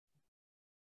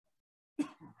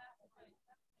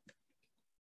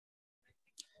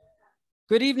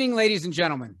Good evening, ladies and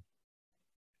gentlemen.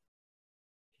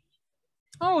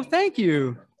 Oh, thank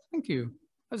you. Thank you.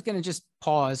 I was going to just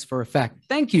pause for effect.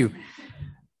 Thank you.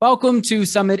 Welcome to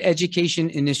Summit Education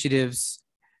Initiative's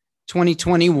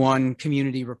 2021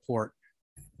 Community Report.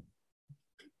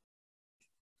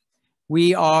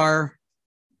 We are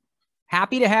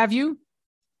happy to have you.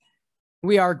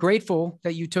 We are grateful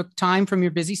that you took time from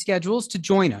your busy schedules to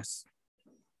join us.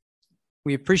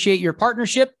 We appreciate your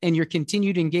partnership and your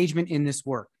continued engagement in this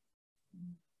work.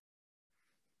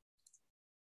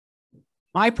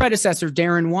 My predecessor,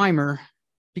 Darren Weimer,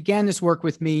 began this work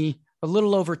with me a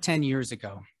little over 10 years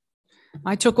ago.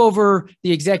 I took over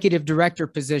the executive director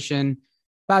position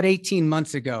about 18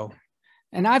 months ago,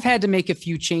 and I've had to make a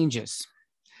few changes.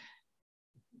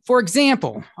 For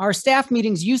example, our staff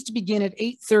meetings used to begin at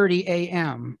 8:30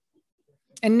 a.m.,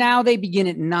 and now they begin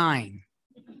at 9.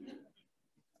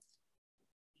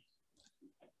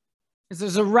 This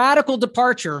is a radical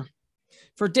departure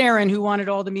for Darren, who wanted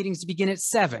all the meetings to begin at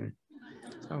 7.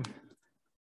 So,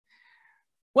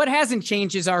 what hasn't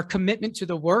changed is our commitment to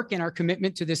the work and our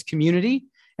commitment to this community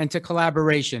and to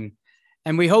collaboration.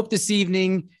 And we hope this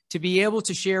evening to be able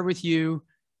to share with you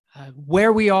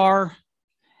where we are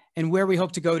and where we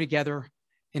hope to go together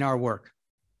in our work.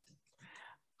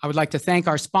 I would like to thank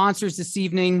our sponsors this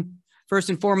evening. First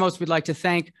and foremost, we'd like to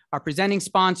thank our presenting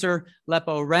sponsor,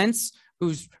 Lepo Rents,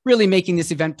 who's really making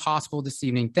this event possible this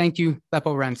evening. Thank you,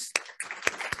 Lepo Rents.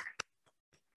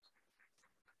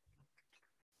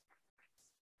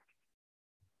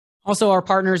 Also, our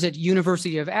partners at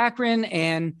University of Akron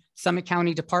and Summit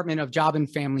County Department of Job and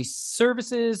Family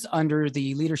Services under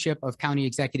the leadership of County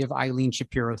Executive Eileen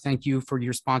Shapiro. Thank you for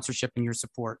your sponsorship and your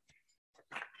support.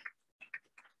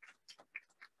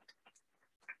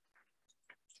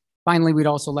 Finally, we'd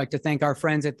also like to thank our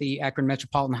friends at the Akron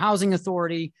Metropolitan Housing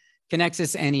Authority,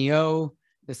 Connexus NEO,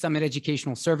 the Summit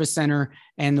Educational Service Center,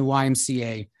 and the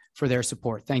YMCA for their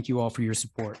support. Thank you all for your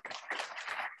support.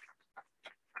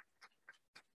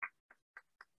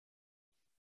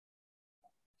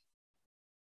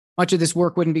 Much of this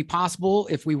work wouldn't be possible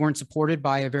if we weren't supported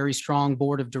by a very strong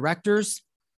board of directors.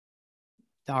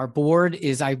 Our board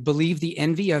is, I believe, the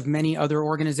envy of many other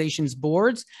organizations'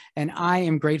 boards, and I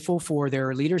am grateful for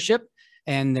their leadership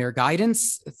and their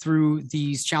guidance through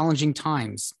these challenging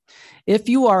times. If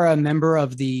you are a member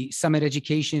of the Summit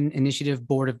Education Initiative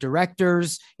Board of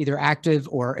Directors, either active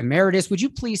or emeritus, would you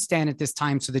please stand at this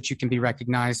time so that you can be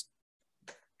recognized?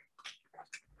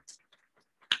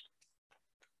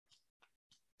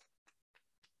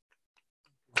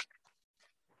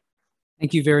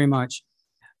 Thank you very much.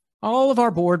 All of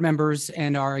our board members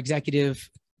and our executive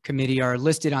committee are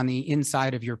listed on the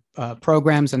inside of your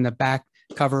programs and the back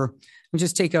cover. And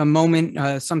just take a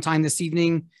moment sometime this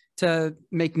evening to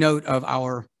make note of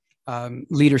our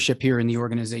leadership here in the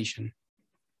organization.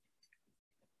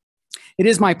 It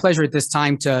is my pleasure at this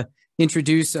time to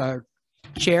introduce our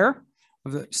chair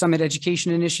of the Summit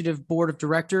Education Initiative Board of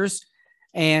Directors.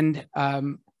 And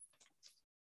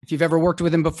if you've ever worked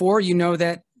with him before, you know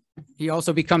that he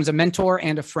also becomes a mentor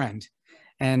and a friend.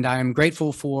 And I'm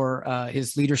grateful for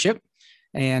his leadership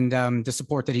and the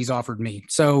support that he's offered me.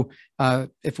 So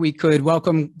if we could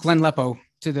welcome Glenn Lepo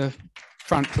to the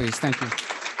front, please. Thank you.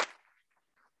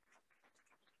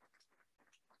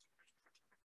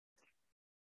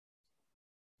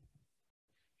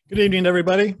 Good evening,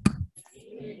 everybody.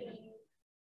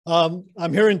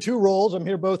 I'm here in two roles. I'm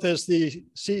here both as the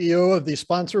CEO of the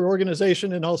sponsor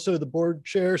organization and also the board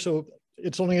chair. So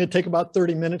it's only going to take about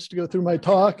 30 minutes to go through my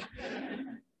talk.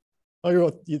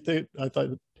 Oh, you think I thought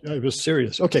I was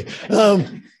serious. Okay.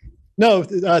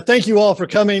 Thank you all for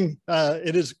coming.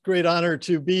 It is a great honor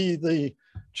to be the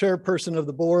chairperson of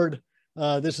the board.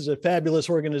 This is a fabulous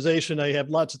organization. I have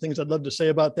lots of things I'd love to say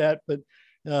about that, but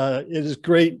it is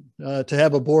great to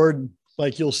have a board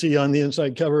like you'll see on the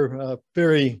inside cover,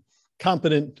 very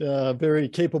competent, very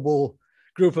capable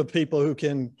group of people who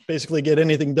can basically get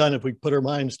anything done if we put our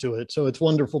minds to it. So it's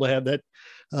wonderful to have that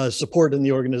support in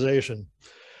the organization.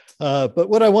 But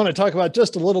what I want to talk about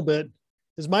just a little bit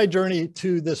is my journey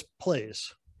to this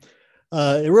place.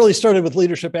 It really started with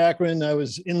Leadership Akron. I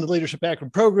was in the Leadership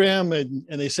Akron program, and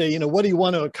they say, you know, what do you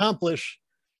want to accomplish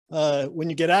when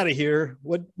you get out of here?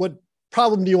 What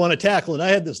problem do you want to tackle? And I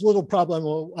had this little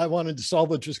problem I wanted to solve,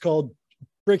 which is called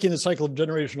breaking the cycle of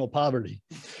generational poverty.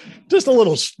 Just a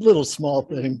little small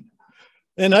thing.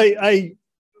 And I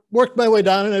worked my way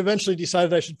down and I eventually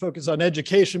decided I should focus on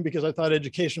education because I thought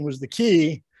education was the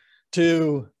key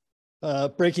to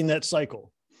breaking that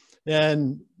cycle.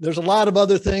 And there's a lot of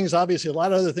other things, obviously a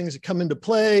lot of other things that come into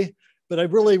play, but I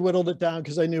really whittled it down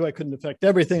because I knew I couldn't affect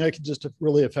everything. I could just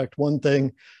really affect one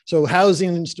thing. So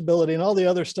housing instability and all the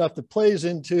other stuff that plays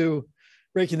into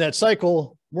breaking that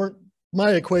cycle weren't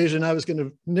my equation. I was going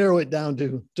to narrow it down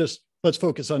to just let's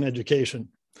focus on education.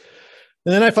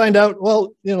 And then I find out,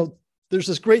 well, there's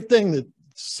this great thing that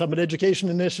Summit Education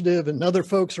Initiative and other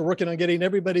folks are working on getting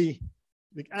everybody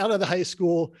out of the high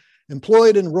school,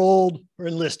 employed, enrolled, or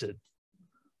enlisted.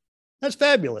 That's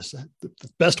fabulous. The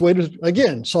best way to,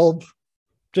 again, solve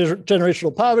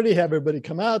generational poverty, have everybody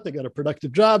come out, they got a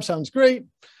productive job, sounds great.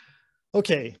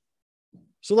 Okay,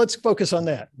 so let's focus on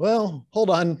that. Well, hold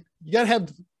on, you got to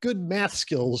have good math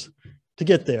skills to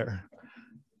get there.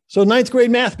 So ninth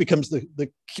grade math becomes the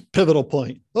pivotal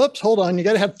point. Oops, hold on. You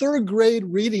got to have third grade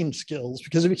reading skills,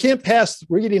 because if you can't pass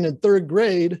reading in third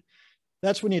grade,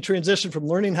 that's when you transition from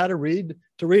learning how to read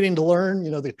to reading to learn.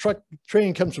 The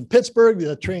train comes from Pittsburgh,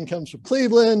 the train comes from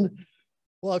Cleveland.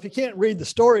 Well, if you can't read the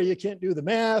story, you can't do the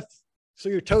math. So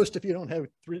you're toast if you don't have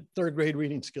third grade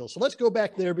reading skills. So let's go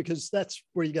back there, because that's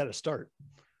where you got to start.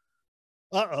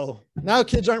 Uh-oh, now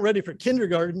kids aren't ready for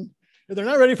kindergarten. If they're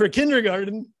not ready for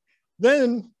kindergarten,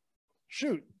 then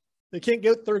shoot, they can't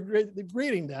get third grade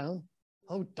reading down.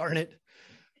 Oh, darn it.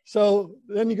 So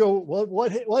then you go, well,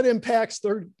 what impacts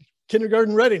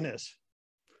kindergarten readiness?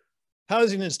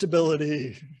 Housing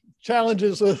instability,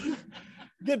 challenges with,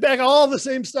 get back all the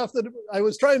same stuff that I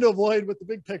was trying to avoid with the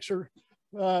big picture.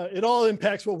 It all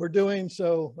impacts what we're doing.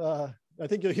 So I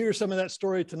think you'll hear some of that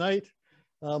story tonight.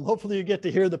 Hopefully you get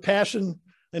to hear the passion.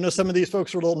 I know some of these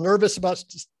folks are a little nervous about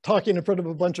talking in front of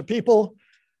a bunch of people.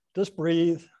 Just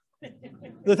breathe.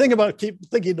 The thing about keep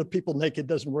thinking of people naked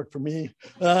doesn't work for me.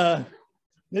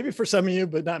 Maybe for some of you,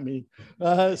 but not me.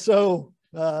 I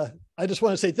just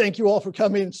want to say thank you all for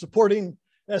coming and supporting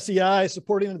SEI,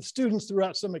 supporting the students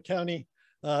throughout Summit County,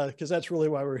 because that's really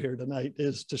why we're here tonight,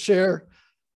 is to share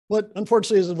what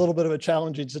unfortunately is a little bit of a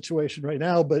challenging situation right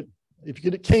now. But if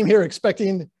you came here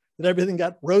expecting that everything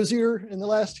got rosier in the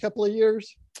last couple of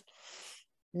years,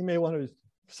 you may want to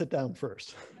sit down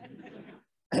first.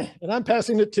 And I'm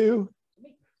passing it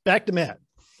back to Matt.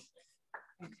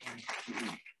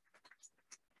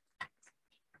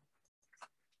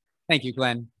 Thank you,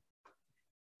 Glenn.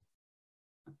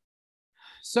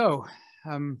 So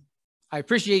I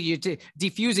appreciate you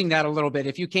diffusing that a little bit.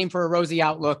 If you came for a rosy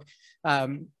outlook,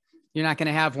 you're not going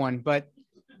to have one. But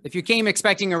if you came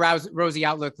expecting a rosy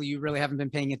outlook, you really haven't been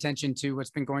paying attention to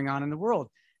what's been going on in the world.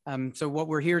 So what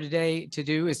we're here today to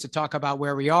do is to talk about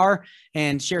where we are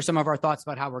and share some of our thoughts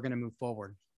about how we're going to move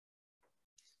forward.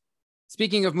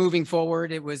 Speaking of moving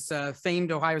forward, it was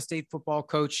famed Ohio State football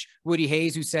coach Woody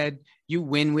Hayes who said, "You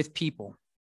win with people."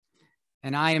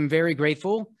 And I am very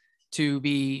grateful to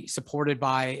be supported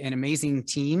by an amazing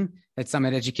team at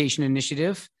Summit Education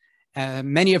Initiative,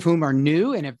 many of whom are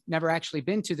new and have never actually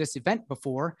been to this event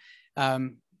before.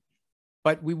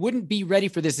 But we wouldn't be ready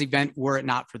for this event were it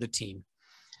not for the team.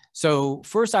 So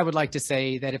first, I would like to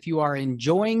say that if you are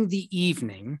enjoying the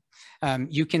evening,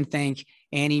 you can thank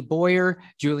Annie Boyer,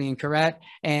 Julian Corrett,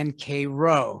 and Kay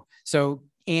Rowe. So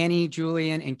Annie,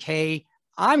 Julian, and Kay,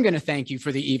 I'm going to thank you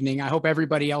for the evening. I hope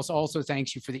everybody else also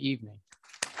thanks you for the evening.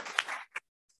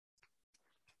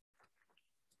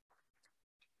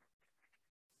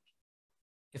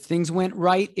 If things went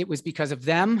right, it was because of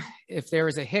them. If there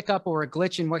is a hiccup or a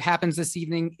glitch in what happens this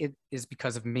evening, it is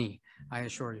because of me, I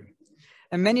assure you.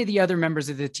 And many of the other members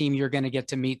of the team you're going to get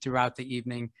to meet throughout the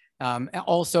evening.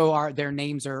 Also, their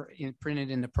names are printed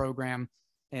in the program.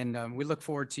 And we look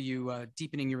forward to you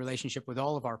deepening your relationship with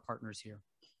all of our partners here.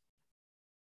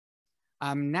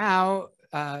 I'm now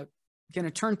going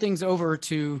to turn things over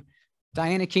to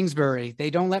Diana Kingsbury. They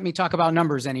don't let me talk about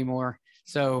numbers anymore.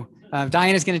 So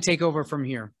Diana's going to take over from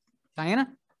here. Diana?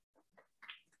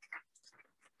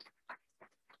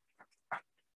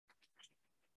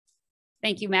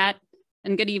 Thank you, Matt,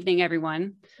 and good evening,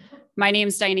 everyone. My name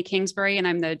is Diana Kingsbury, and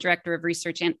I'm the Director of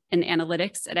Research and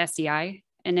Analytics at SEI.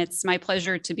 And it's my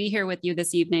pleasure to be here with you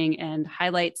this evening and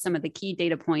highlight some of the key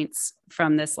data points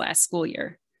from this last school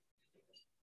year.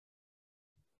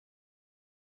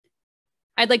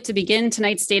 I'd like to begin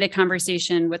tonight's data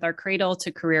conversation with our cradle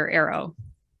to career arrow.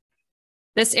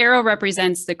 This arrow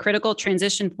represents the critical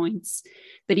transition points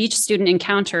that each student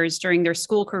encounters during their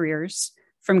school careers,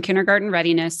 from kindergarten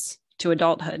readiness to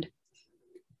adulthood.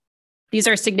 These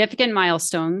are significant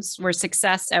milestones where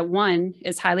success at one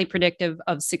is highly predictive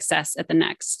of success at the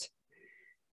next.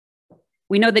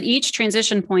 We know that each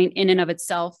transition point in and of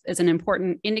itself is an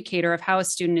important indicator of how a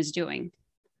student is doing.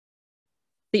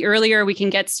 The earlier we can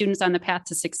get students on the path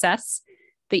to success,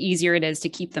 the easier it is to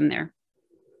keep them there.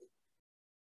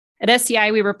 At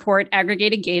SEI, we report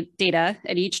aggregated data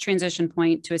at each transition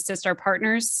point to assist our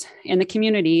partners and the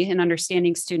community in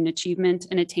understanding student achievement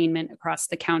and attainment across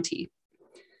the county.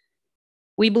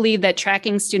 We believe that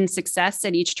tracking student success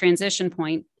at each transition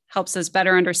point helps us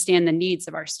better understand the needs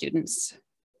of our students.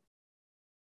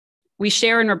 We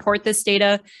share and report this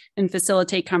data and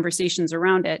facilitate conversations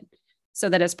around it so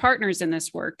that as partners in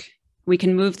this work, we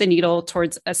can move the needle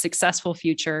towards a successful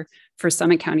future for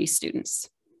Summit County students.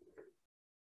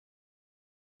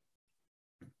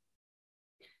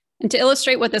 And to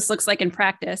illustrate what this looks like in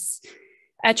practice,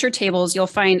 at your tables, you'll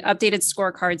find updated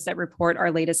scorecards that report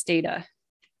our latest data.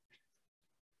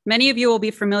 Many of you will be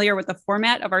familiar with the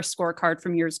format of our scorecard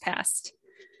from years past.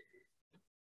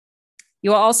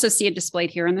 You will also see it displayed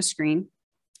here on the screen.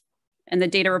 And the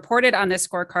data reported on this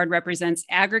scorecard represents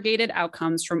aggregated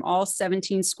outcomes from all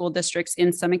 17 school districts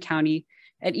in Summit County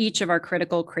at each of our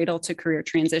critical cradle to career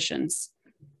transitions.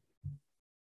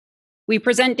 We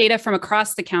present data from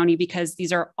across the county because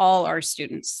these are all our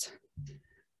students.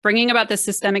 Bringing about the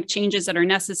systemic changes that are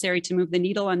necessary to move the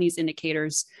needle on these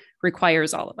indicators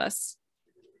requires all of us.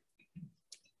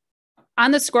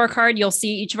 On the scorecard, you'll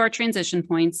see each of our transition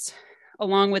points,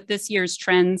 along with this year's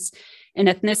trends in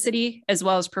ethnicity, as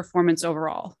well as performance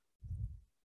overall.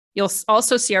 You'll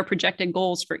also see our projected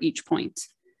goals for each point.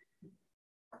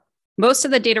 Most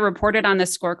of the data reported on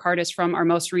this scorecard is from our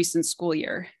most recent school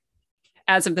year,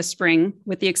 as of the spring,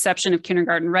 with the exception of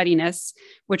kindergarten readiness,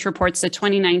 which reports the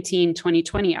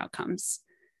 2019-2020 outcomes.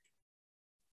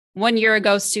 1 year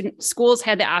ago, schools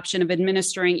had the option of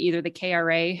administering either the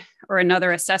KRA or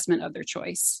another assessment of their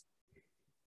choice.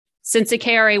 Since the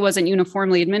KRA wasn't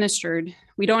uniformly administered,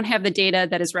 we don't have the data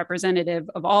that is representative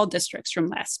of all districts from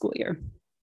last school year.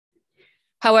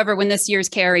 However, when this year's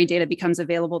KRA data becomes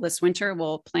available this winter,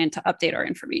 we'll plan to update our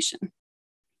information.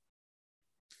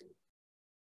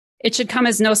 It should come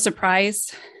as no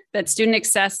surprise that student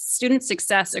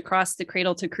success across the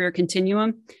cradle to career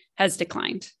continuum has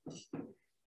declined.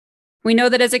 We know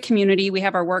that as a community, we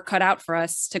have our work cut out for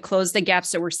us to close the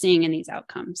gaps that we're seeing in these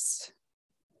outcomes.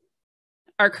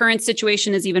 Our current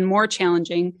situation is even more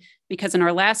challenging because in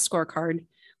our last scorecard,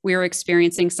 we are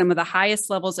experiencing some of the highest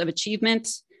levels of achievement,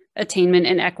 attainment,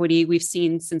 and equity we've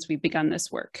seen since we've begun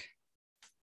this work.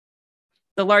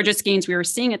 The largest gains we were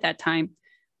seeing at that time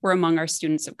were among our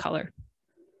students of color.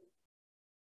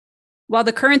 While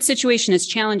the current situation is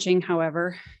challenging,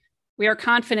 however, we are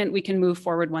confident we can move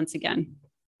forward once again.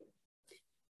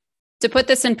 To put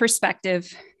this in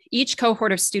perspective, each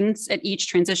cohort of students at each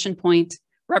transition point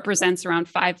represents around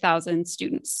 5,000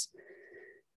 students.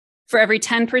 For every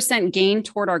 10% gain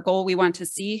toward our goal we want to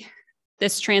see,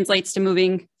 this translates to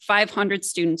moving 500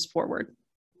 students forward.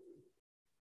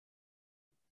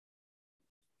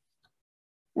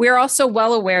 We are also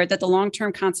well aware that the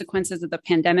long-term consequences of the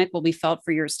pandemic will be felt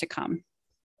for years to come.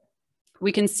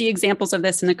 We can see examples of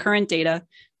this in the current data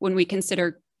when we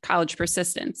consider college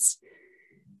persistence.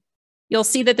 You'll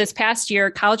see that this past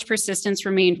year, college persistence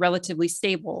remained relatively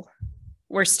stable,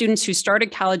 where students who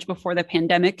started college before the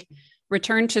pandemic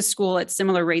returned to school at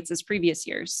similar rates as previous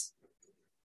years.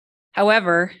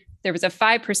 However, there was a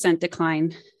 5%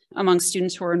 decline among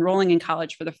students who are enrolling in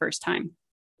college for the first time.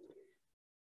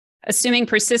 Assuming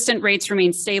persistent rates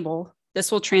remain stable,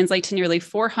 this will translate to nearly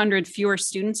 400 fewer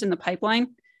students in the pipeline,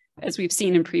 as we've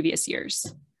seen in previous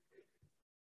years.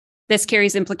 This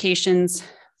carries implications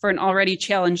for an already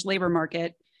challenged labor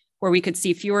market, where we could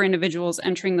see fewer individuals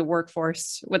entering the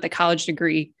workforce with a college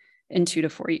degree in 2 to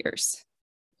 4 years.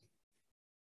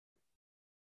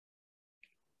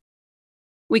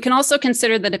 We can also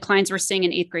consider the declines we're seeing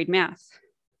in 8th grade math.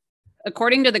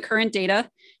 According to the current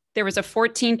data, there was a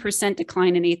 14%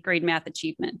 decline in 8th grade math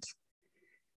achievement.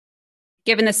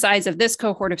 Given the size of this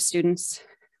cohort of students,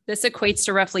 this equates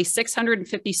to roughly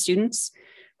 650 students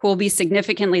who will be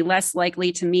significantly less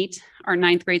likely to meet our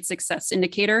 9th grade success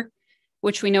indicator,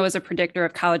 which we know is a predictor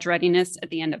of college readiness at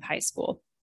the end of high school.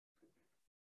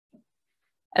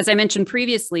 As I mentioned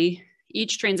previously,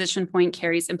 each transition point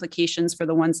carries implications for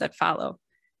the ones that follow.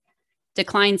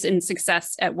 Declines in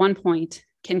success at one point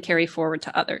can carry forward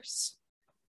to others.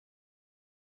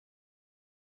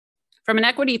 From an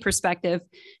equity perspective,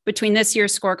 between this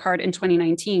year's scorecard and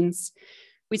 2019's,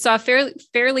 we saw a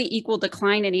fairly equal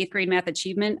decline in 8th grade math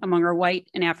achievement among our white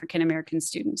and African American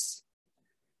students.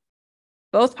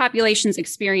 Both populations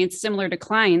experienced similar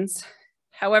declines.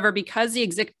 However, because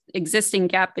the existing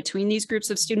gap between these groups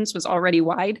of students was already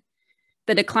wide,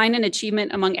 the decline in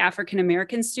achievement among African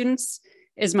American students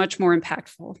is much more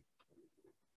impactful.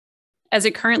 As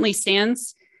it currently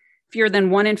stands, fewer than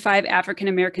 1 in 5 African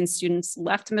American students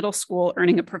left middle school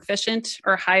earning a proficient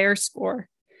or higher score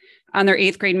on their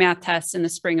 8th grade math test in the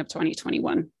spring of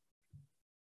 2021.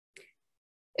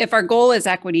 If our goal is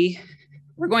equity,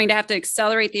 we're going to have to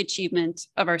accelerate the achievement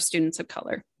of our students of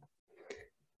color.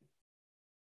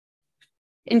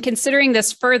 In considering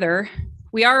this further,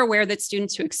 we are aware that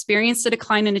students who experienced a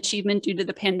decline in achievement due to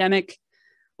the pandemic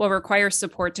will require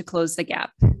support to close the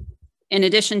gap, in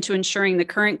addition to ensuring the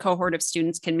current cohort of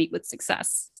students can meet with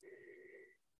success.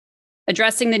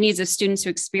 Addressing the needs of students who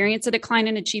experience a decline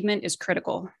in achievement is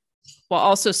critical, while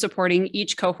also supporting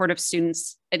each cohort of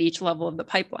students at each level of the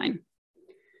pipeline,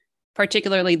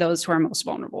 particularly those who are most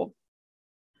vulnerable.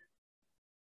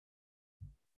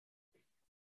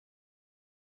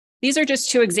 These are just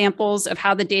 2 examples of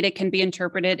how the data can be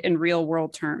interpreted in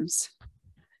real-world terms.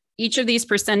 Each of these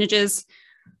percentages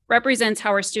represents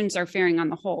how our students are faring on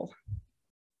the whole.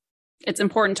 It's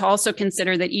important to also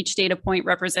consider that each data point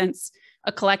represents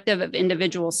a collective of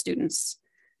individual students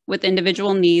with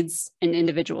individual needs and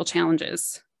individual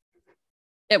challenges.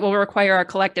 It will require our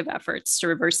collective efforts to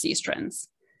reverse these trends.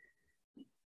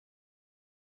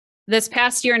 This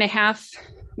past year and a half,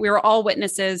 we were all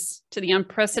witnesses to the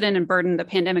unprecedented burden the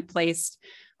pandemic placed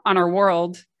on our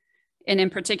world, and in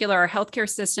particular, our healthcare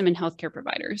system and healthcare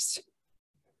providers.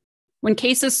 When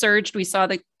cases surged, we saw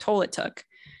the toll it took,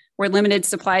 where limited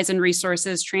supplies and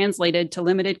resources translated to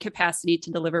limited capacity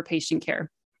to deliver patient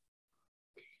care.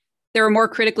 There were more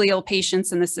critically ill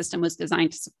patients than the system was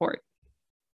designed to support.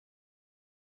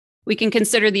 We can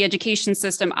consider the education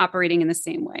system operating in the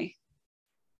same way.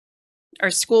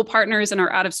 Our school partners and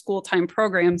our out-of-school time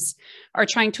programs are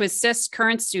trying to assist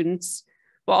current students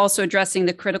while also addressing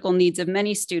the critical needs of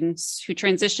many students who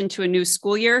transition to a new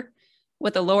school year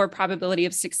with a lower probability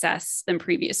of success than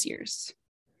previous years.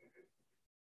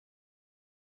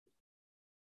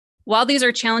 While these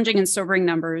are challenging and sobering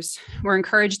numbers, we're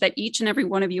encouraged that each and every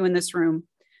one of you in this room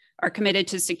are committed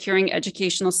to securing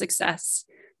educational success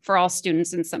for all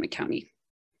students in Summit County.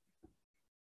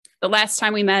 The last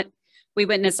time we met, we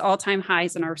witnessed all-time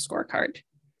highs in our scorecard.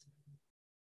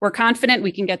 We're confident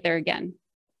we can get there again.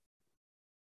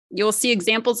 You'll see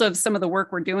examples of some of the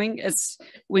work we're doing as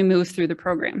we move through the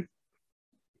program.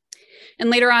 And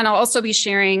later on, I'll also be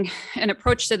sharing an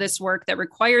approach to this work that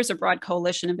requires a broad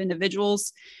coalition of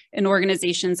individuals and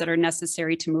organizations that are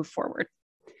necessary to move forward.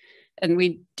 And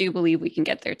we do believe we can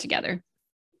get there together.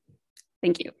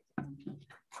 Thank you.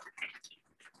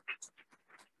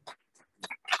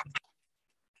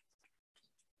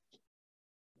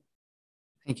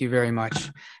 Thank you very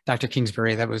much, Dr.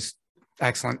 Kingsbury. That was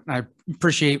excellent. I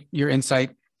appreciate your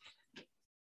insight.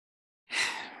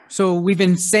 So we've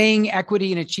been saying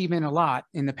equity and achievement a lot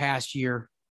in the past year,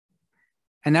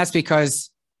 and that's because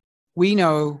we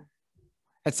know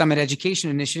at Summit Education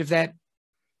Initiative that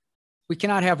we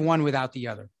cannot have one without the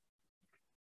other.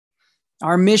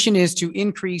 Our mission is to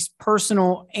increase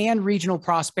personal and regional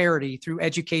prosperity through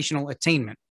educational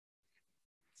attainment.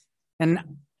 And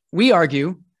we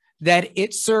argue that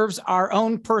it serves our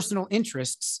own personal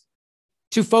interests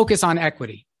to focus on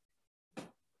equity.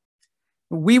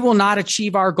 We will not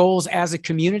achieve our goals as a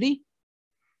community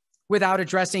without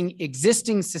addressing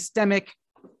existing systemic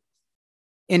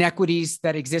inequities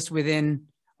that exist within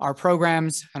our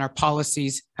programs and our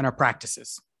policies and our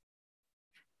practices.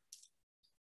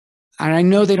 And I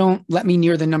know they don't let me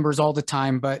near the numbers all the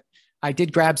time, but I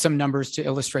did grab some numbers to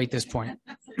illustrate this point.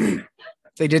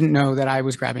 They didn't know that I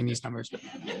was grabbing these numbers.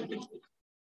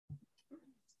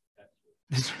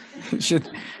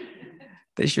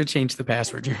 They should change the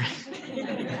password, Jeremy.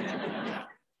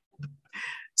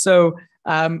 So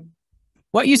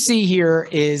what you see here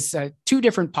is 2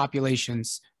 different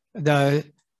populations. The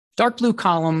dark blue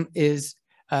column is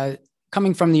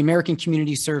coming from the American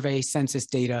Community Survey census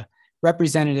data,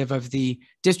 representative of the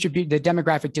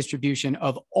demographic distribution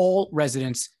of all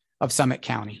residents of Summit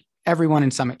County, everyone in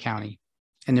Summit County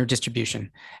and their distribution.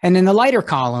 And in the lighter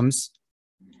columns,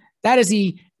 that is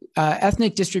the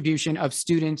ethnic distribution of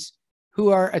students who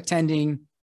are attending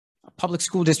public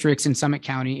school districts in Summit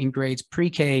County in grades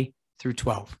pre-K through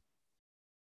 12.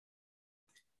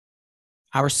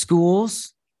 Our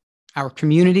schools, our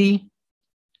community,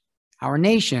 our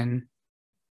nation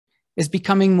is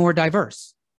becoming more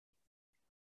diverse.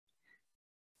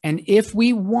 And if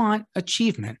we want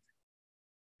achievement,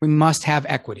 we must have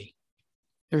equity.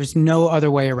 There's no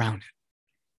other way around it.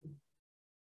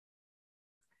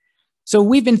 So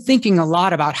we've been thinking a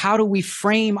lot about how do we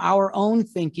frame our own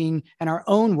thinking and our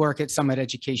own work at Summit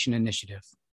Education Initiative.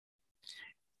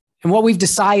 And what we've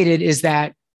decided is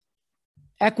that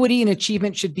equity and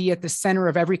achievement should be at the center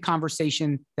of every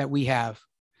conversation that we have.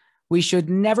 We should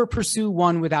never pursue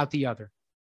one without the other.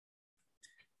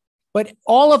 But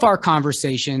all of our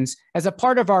conversations, as a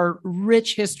part of our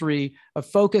rich history of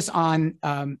focus on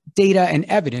data and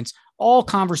evidence, all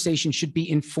conversations should be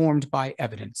informed by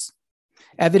evidence.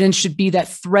 Evidence should be that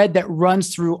thread that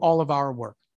runs through all of our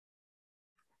work.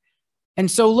 And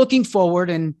so looking forward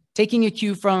and taking a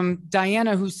cue from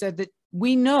Diana, who said that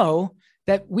we know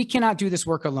that we cannot do this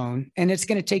work alone, and it's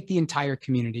going to take the entire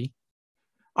community.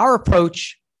 Our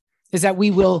approach is that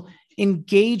we will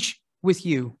engage with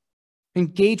you,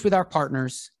 engage with our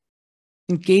partners,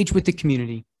 engage with the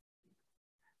community.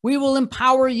 We will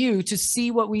empower you to see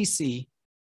what we see,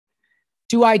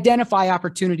 to identify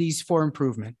opportunities for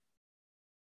improvement.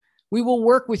 We will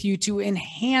work with you to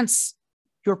enhance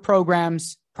your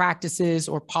programs, practices,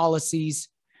 or policies,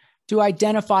 to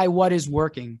identify what is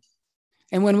working.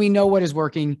 And when we know what is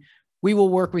working, we will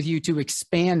work with you to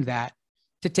expand that,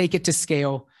 to take it to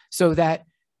scale, so that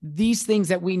these things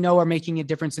that we know are making a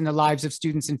difference in the lives of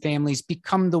students and families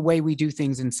become the way we do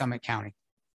things in Summit County.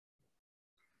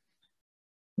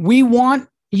 We want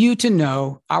you to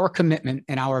know our commitment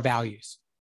and our values.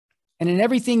 And in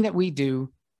everything that we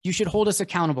do, you should hold us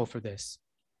accountable for this,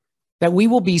 that we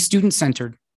will be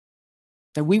student-centered,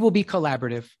 that we will be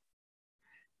collaborative,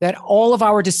 that all of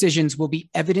our decisions will be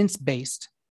evidence-based,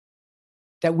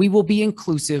 that we will be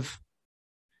inclusive,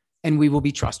 and we will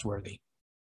be trustworthy.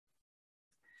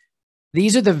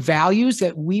 These are the values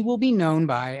that we will be known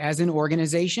by as an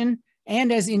organization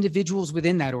and as individuals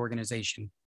within that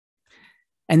organization.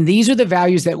 And these are the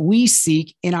values that we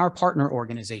seek in our partner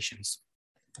organizations.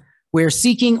 We're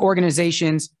seeking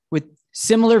organizations with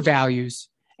similar values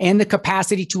and the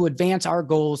capacity to advance our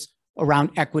goals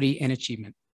around equity and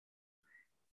achievement.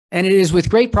 And it is with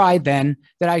great pride then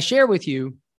that I share with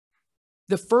you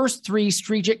the first three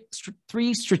strategic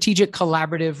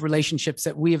collaborative relationships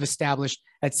that we have established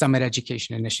at Summit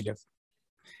Education Initiative.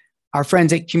 Our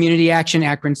friends at Community Action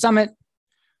Akron Summit,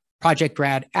 Project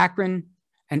Grad Akron,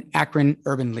 and Akron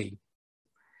Urban League.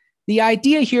 The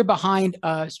idea here behind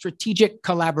a strategic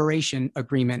collaboration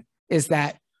agreement is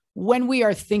that when we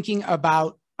are thinking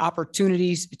about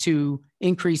opportunities to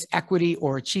increase equity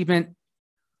or achievement,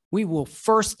 we will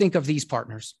first think of these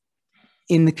partners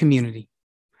in the community.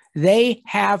 They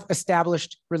have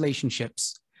established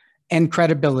relationships and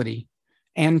credibility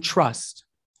and trust.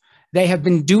 They have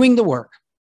been doing the work,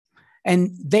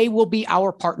 and they will be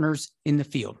our partners in the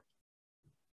field.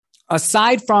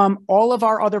 Aside from all of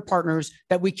our other partners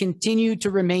that we continue to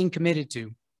remain committed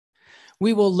to,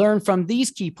 we will learn from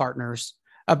these key partners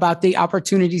about the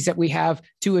opportunities that we have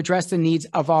to address the needs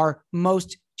of our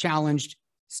most challenged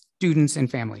students and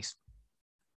families.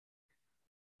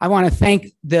 I want to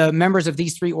thank the members of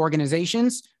these three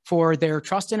organizations for their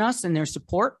trust in us and their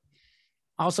support.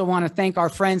 I also want to thank our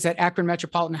friends at Akron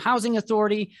Metropolitan Housing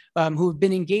Authority who have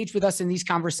been engaged with us in these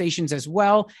conversations as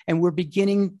well. And we're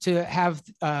beginning to have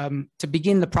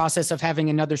begin the process of having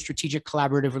another strategic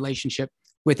collaborative relationship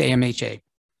with AMHA.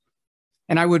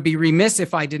 And I would be remiss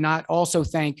if I did not also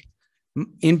thank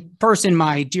in person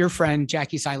my dear friend,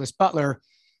 Jackie Silas Butler,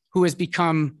 who has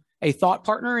become a thought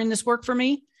partner in this work for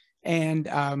me and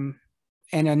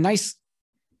a nice,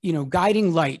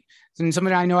 guiding light. And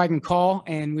somebody I know I can call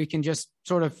and we can just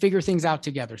sort of figure things out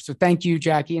together. So thank you,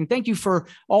 Jackie. And thank you for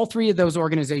all three of those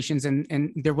organizations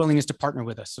and their willingness to partner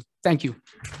with us. So thank you.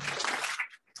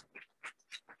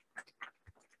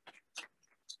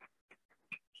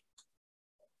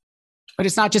 But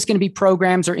it's not just going to be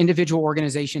programs or individual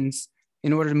organizations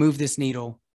in order to move this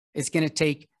needle. It's going to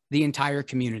take the entire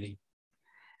community.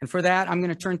 And for that, I'm going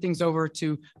to turn things over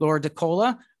to Laura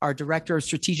DeCola, our Director of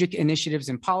Strategic Initiatives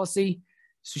and Policy,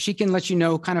 so she can let you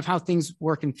know kind of how things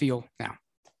work and feel now.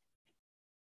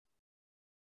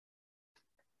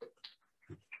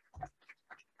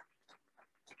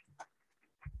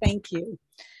 Thank you.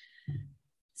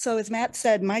 So as Matt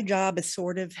said, my job is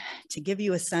sort of to give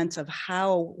you a sense of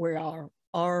how we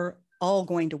are all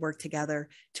going to work together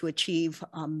to achieve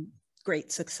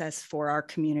great success for our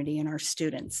community and our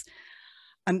students.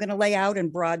 I'm going to lay out in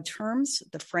broad terms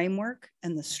the framework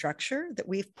and the structure that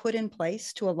we've put in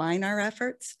place to align our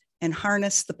efforts and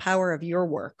harness the power of your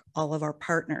work, all of our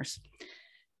partners.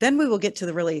 Then we will get to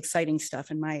the really exciting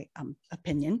stuff, in my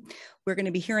opinion. We're going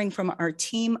to be hearing from our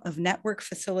team of network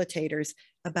facilitators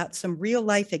about some real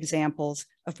life examples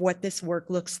of what this work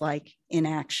looks like in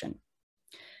action.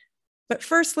 But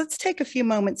first, let's take a few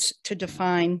moments to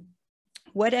define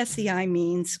what SEI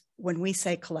means when we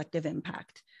say collective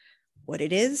impact, what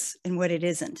it is and what it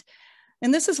isn't.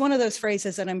 And this is one of those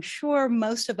phrases that I'm sure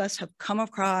most of us have come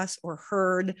across or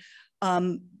heard,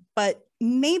 but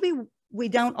maybe we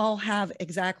don't all have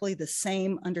exactly the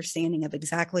same understanding of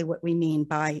exactly what we mean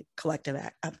by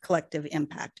collective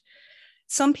impact.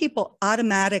 Some people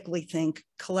automatically think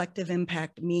collective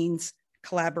impact means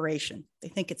collaboration. They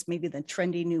think it's maybe the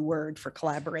trendy new word for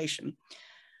collaboration.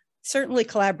 Certainly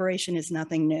collaboration is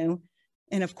nothing new.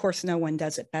 And of course, no one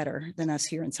does it better than us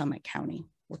here in Summit County.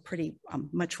 We're pretty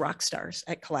much rock stars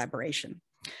at collaboration.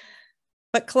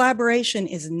 But collaboration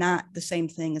is not the same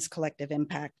thing as collective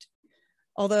impact.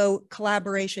 Although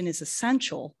collaboration is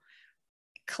essential,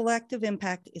 collective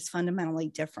impact is fundamentally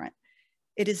different.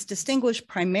 It is distinguished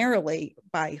primarily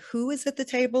by who is at the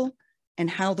table and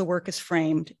how the work is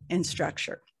framed and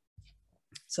structured.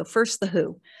 So first, the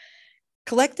who.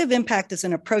 Collective impact is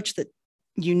an approach that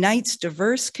unites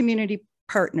diverse community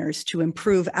partners to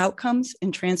improve outcomes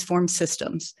and transform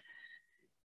systems.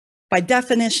 By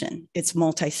definition, it's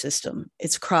multi-system,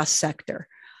 it's cross-sector.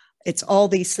 It's all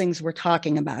these things we're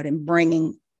talking about and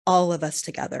bringing all of us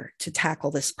together to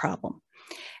tackle this problem.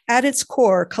 At its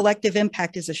core, collective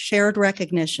impact is a shared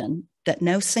recognition that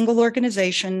no single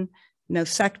organization, no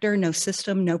sector, no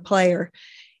system, no player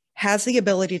has the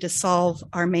ability to solve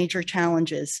our major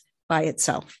challenges by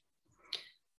itself.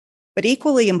 But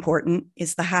equally important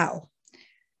is the how.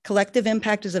 Collective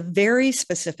impact is a very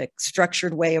specific,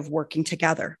 structured way of working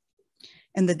together.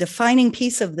 And the defining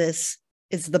piece of this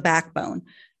is the backbone,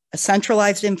 a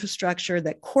centralized infrastructure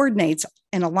that coordinates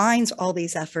and aligns all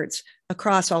these efforts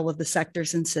across all of the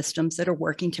sectors and systems that are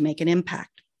working to make an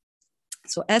impact.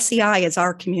 So SEI is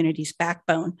our community's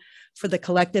backbone for the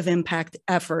collective impact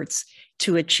efforts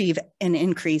to achieve and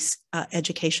increase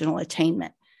educational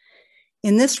attainment.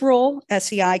 In this role,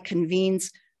 SEI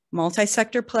convenes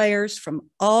multi-sector players from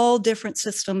all different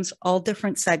systems, all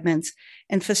different segments,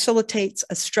 and facilitates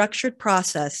a structured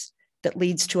process that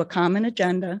leads to a common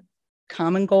agenda,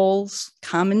 common goals,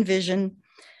 common vision,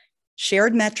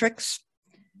 shared metrics,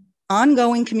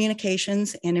 ongoing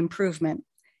communications and improvement,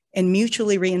 and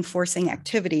mutually reinforcing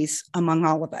activities among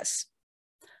all of us.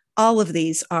 All of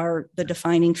these are the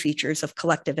defining features of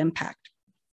collective impact.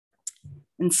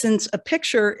 And since a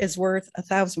picture is worth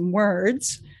 1,000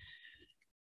 words,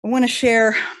 I want to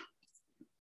share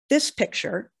this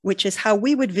picture, which is how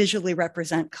we would visually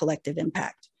represent collective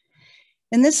impact.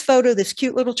 In this photo, this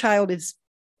cute little child is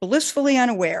blissfully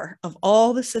unaware of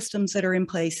all the systems that are in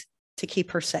place to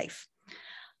keep her safe.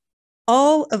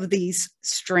 All of these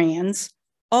strands,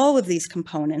 all of these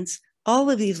components,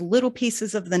 all of these little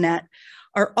pieces of the net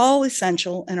are all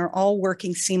essential and are all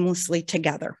working seamlessly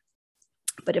together.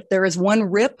 But if there is one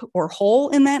rip or hole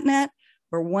in that net,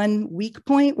 or one weak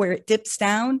point where it dips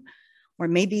down, or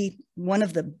maybe one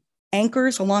of the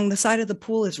anchors along the side of the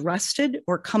pool is rusted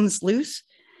or comes loose,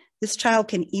 this child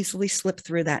can easily slip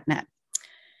through that net.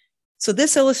 So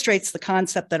this illustrates the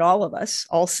concept that all of us,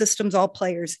 all systems, all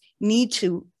players, need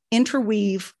to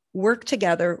interweave, work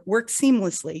together, work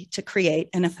seamlessly to create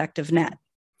an effective net.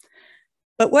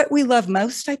 But what we love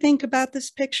most, I think, about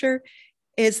this picture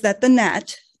is that the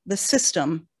net, the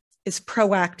system, is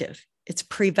proactive. It's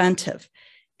preventive.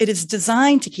 It is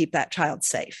designed to keep that child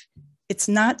safe. It's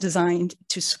not designed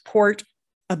to support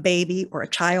a baby or a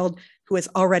child who has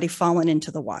already fallen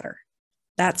into the water.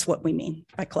 That's what we mean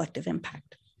by collective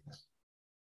impact.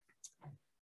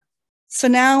 So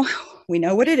now we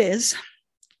know what it is.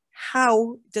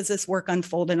 How does this work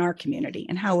unfold in our community?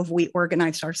 And how have we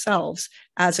organized ourselves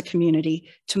as a community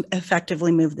to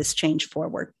effectively move this change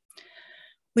forward?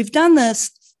 We've done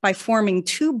this by forming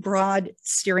two broad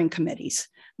steering committees.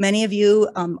 Many of you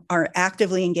are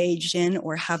actively engaged in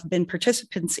or have been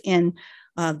participants in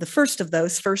the first of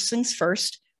those, First Things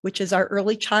First, which is our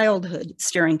early childhood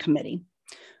steering committee.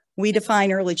 We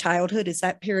define early childhood as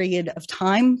that period of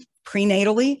time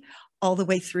prenatally all the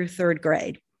way through third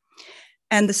grade.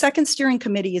 And the second steering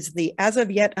committee is the as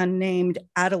of yet unnamed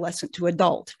adolescent to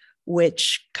adult,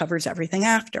 which covers everything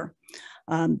after.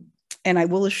 And I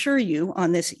will assure you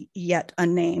on this yet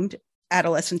unnamed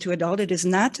adolescent to adult, it is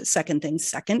not second things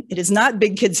second. It is not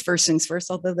big kids first things first,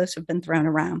 although those have been thrown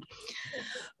around.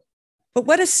 But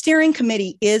what a steering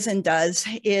committee is and does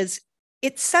is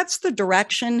it sets the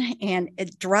direction and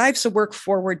it drives the work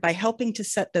forward by helping to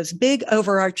set those big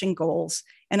overarching goals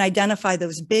and identify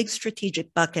those big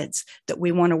strategic buckets that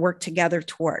we want to work together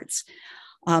towards,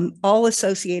 all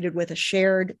associated with a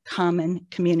shared common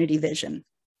community vision.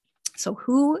 So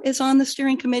who is on the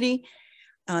steering committee?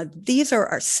 These are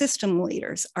our system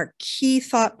leaders, our key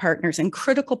thought partners and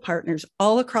critical partners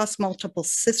all across multiple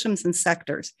systems and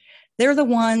sectors. They're the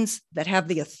ones that have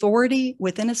the authority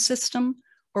within a system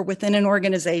or within an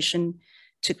organization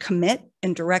to commit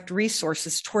and direct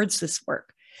resources towards this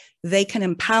work. They can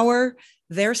empower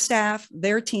their staff,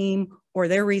 their team, or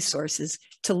their resources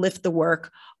to lift the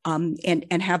work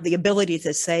and have the ability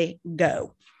to say,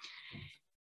 go.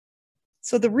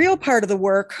 So the real part of the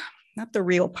work, not the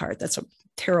real part, that's a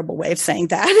terrible way of saying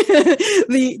that.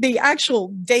 the actual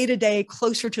day-to-day,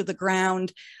 closer to the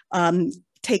ground,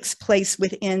 takes place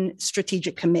within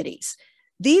strategic committees.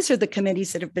 These are the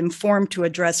committees that have been formed to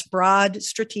address broad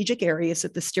strategic areas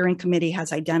that the steering committee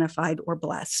has identified or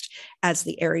blessed as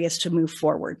the areas to move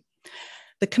forward.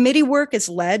 The committee work is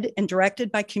led and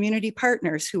directed by community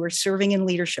partners who are serving in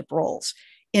leadership roles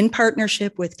in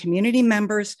partnership with community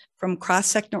members from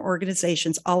cross-sector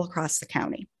organizations all across the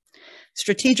county.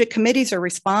 Strategic committees are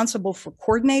responsible for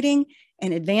coordinating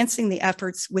and advancing the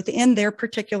efforts within their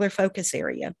particular focus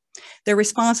area. They're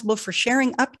responsible for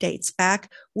sharing updates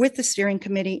back with the steering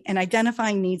committee and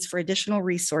identifying needs for additional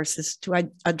resources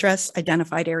to address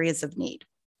identified areas of need.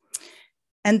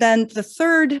 And then the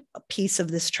third piece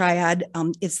of this triad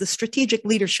is the Strategic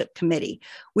Leadership Committee,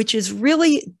 which is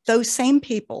really those same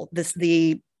people,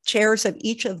 the chairs of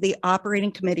each of the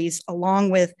operating committees, along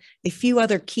with a few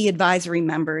other key advisory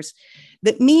members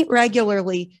that meet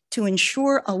regularly to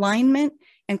ensure alignment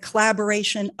and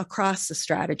collaboration across the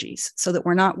strategies so that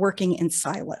we're not working in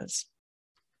silos.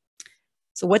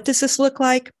 So what does this look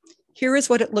like? Here is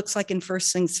what it looks like in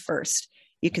First Things First.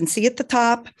 You can see at the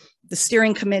top, the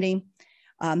steering committee.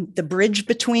 The bridge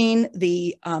between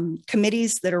the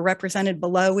committees that are represented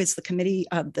below is the committee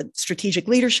of the Strategic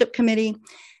Leadership Committee.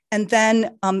 And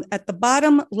then at the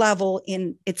bottom level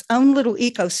in its own little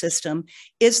ecosystem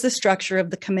is the structure of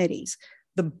the committees.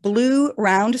 The blue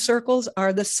round circles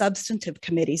are the substantive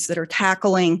committees that are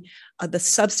tackling the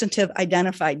substantive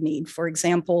identified need. For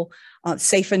example,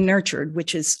 Safe and Nurtured,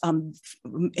 which is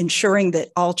ensuring that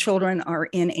all children are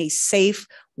in a safe,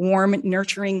 warm,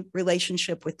 nurturing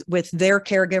relationship with their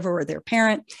caregiver or their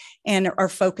parent, and are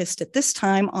focused at this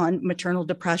time on maternal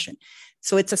depression.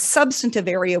 So it's a substantive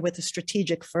area with a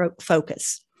strategic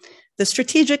focus. The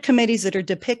strategic committees that are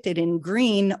depicted in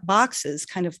green boxes,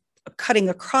 kind of cutting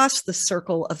across the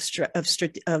circle of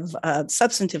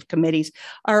substantive committees,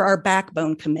 are our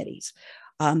backbone committees.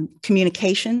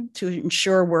 Communication to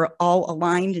ensure we're all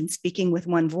aligned and speaking with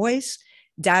one voice.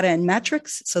 Data and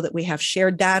metrics so that we have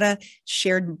shared data,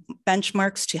 shared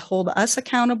benchmarks to hold us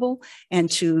accountable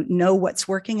and to know what's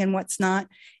working and what's not.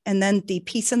 And then the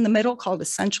piece in the middle called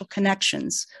Essential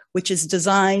Connections, which is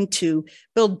designed to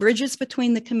build bridges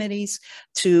between the committees,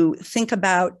 to think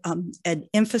about an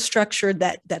infrastructure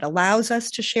that allows us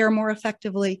to share more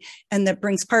effectively and that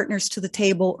brings partners to the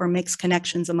table or makes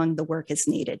connections among the work as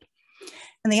needed.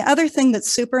 And the other thing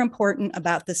that's super important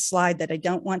about this slide that I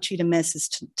don't want you to miss is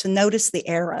to notice the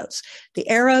arrows. The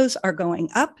arrows are going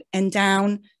up and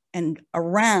down and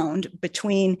around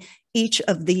between each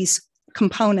of these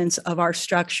components of our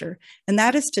structure. And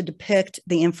that is to depict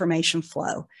the information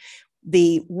flow.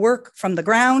 The work from the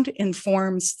ground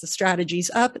informs the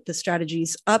strategies up, and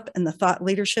the thought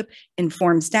leadership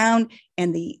informs down,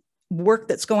 and the work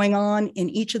that's going on in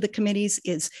each of the committees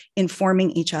is informing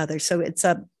each other. So it's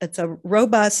a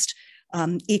robust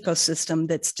ecosystem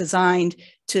that's designed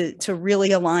to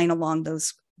really align along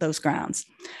those grounds.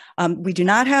 We do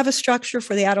not have a structure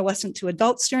for the Adolescent to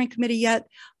Adult Steering Committee yet.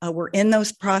 We're in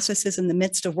those processes in the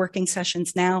midst of working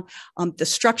sessions now. The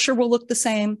structure will look the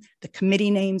same. The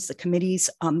committee names, the committee's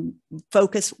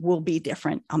focus will be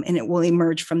different, and it will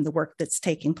emerge from the work that's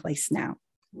taking place now.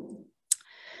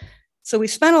 So we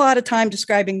spent a lot of time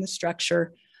describing the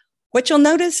structure. What you'll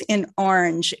notice in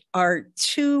orange are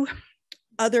two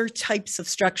other types of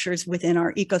structures within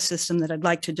our ecosystem that I'd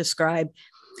like to describe,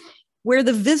 where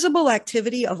the visible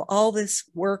activity of all this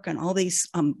work and all these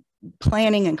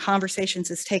planning and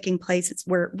conversations is taking place. It's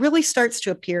where it really starts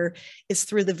to appear is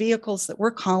through the vehicles that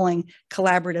we're calling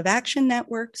collaborative action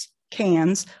networks,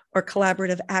 CANs, or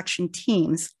collaborative action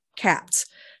teams, CATs.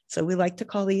 So we like to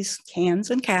call these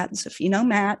cans and cats. If you know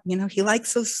Matt, you know, he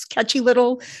likes those catchy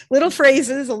little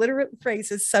phrases, alliterate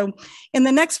phrases. So in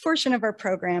the next portion of our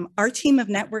program, our team of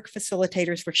network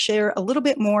facilitators will share a little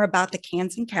bit more about the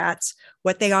cans and cats,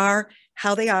 what they are,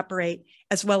 how they operate,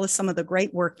 as well as some of the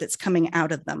great work that's coming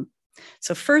out of them.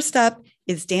 So first up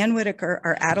is Dan Whitaker,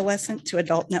 our Adolescent to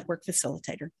Adult Network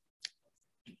Facilitator.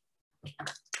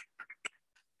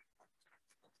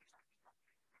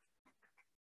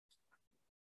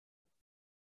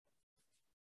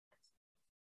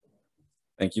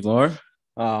 Thank you, Laura.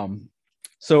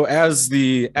 So as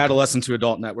the Adolescent to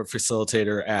Adult Network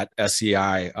Facilitator at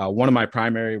SEI, one of my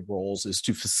primary roles is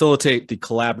to facilitate the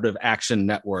collaborative action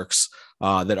networks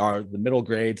that are the middle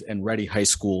grades and Ready High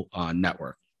School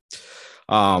network.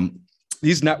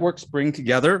 These networks bring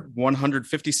together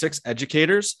 156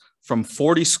 educators from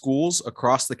 40 schools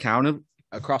across the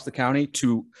county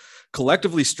to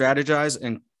collectively strategize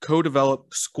and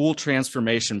co-develop school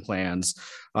transformation plans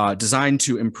designed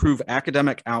to improve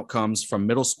academic outcomes from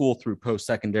middle school through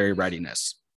post-secondary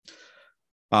readiness.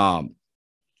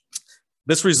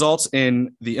 This results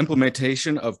in the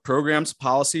implementation of programs,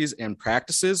 policies, and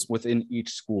practices within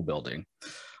each school building.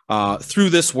 Through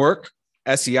this work,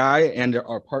 SEI and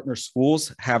our partner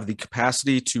schools have the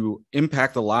capacity to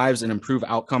impact the lives and improve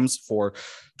outcomes for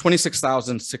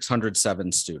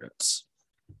 26,607 students.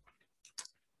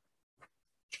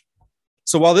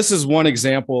 So while this is one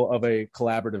example of a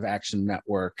collaborative action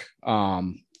network,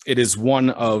 it is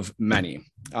one of many.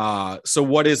 So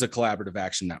what is a collaborative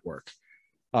action network?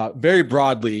 Very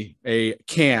broadly, a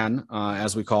CAN,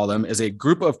 as we call them, is a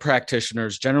group of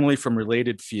practitioners, generally from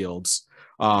related fields,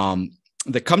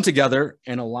 that come together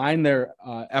and align their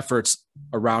efforts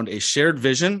around a shared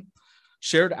vision,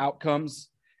 shared outcomes,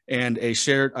 and a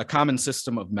common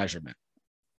system of measurement.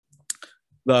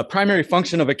 The primary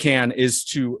function of a CAN is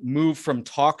to move from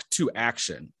talk to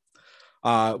action.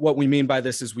 What we mean by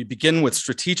this is we begin with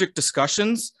strategic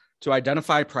discussions to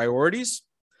identify priorities,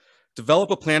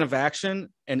 develop a plan of action,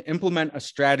 and implement a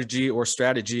strategy or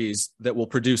strategies that will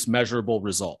produce measurable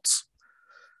results.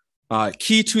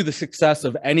 Key to the success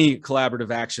of any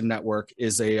collaborative action network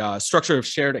is a structure of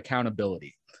shared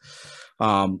accountability.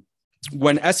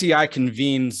 When SEI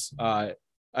convenes a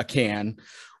CAN,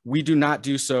 we do not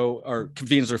do so, or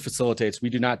convenes or facilitates,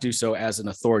 we do not do so as an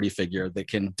authority figure that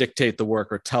can dictate the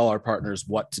work or tell our partners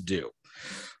what to do.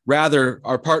 Rather,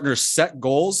 our partners set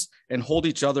goals and hold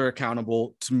each other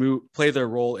accountable to play their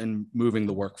role in moving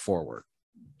the work forward.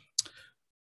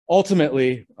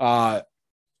 Ultimately,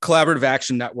 Collaborative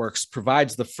Action Networks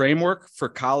provides the framework for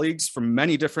colleagues from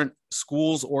many different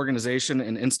schools, organizations,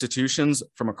 and institutions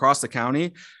from across the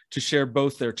county to share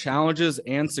both their challenges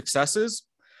and successes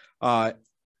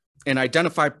and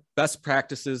identify best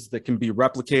practices that can be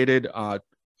replicated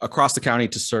across the county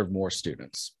to serve more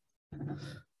students.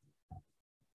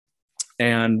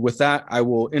 And with that, I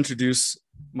will introduce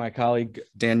my colleague,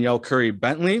 Danielle Curry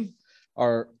Bentley,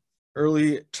 our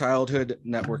Early Childhood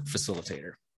Network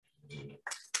Facilitator.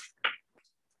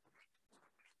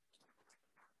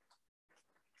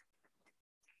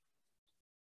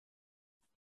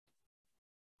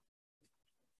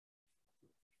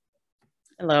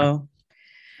 Hello.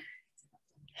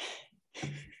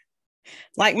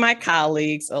 Like my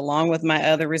colleagues, along with my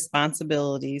other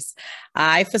responsibilities,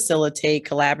 I facilitate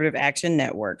collaborative action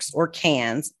networks, or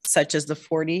CANs, such as the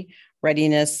 40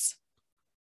 Readiness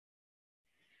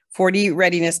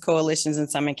Coalitions in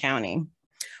Summit County.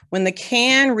 When the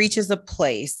CAN reaches a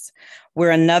place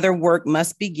where another work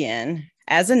must begin,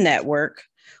 as a network,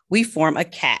 we form a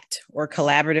CAT, or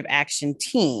Collaborative Action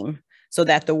Team, so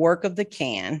that the work of the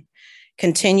CAN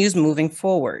continues moving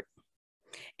forward.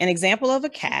 An example of a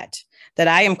CAT that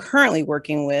I am currently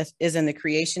working with is in the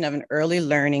creation of an early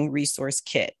learning resource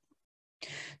kit.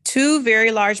 Two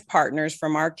very large partners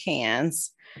from our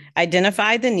CANs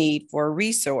identified the need for a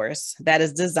resource that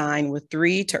is designed with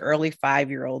 3 to early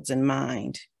 5-year-olds in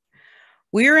mind.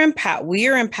 We are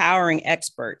empowering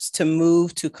experts to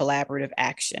move to collaborative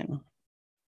action.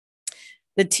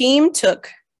 The team took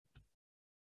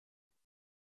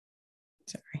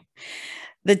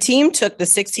the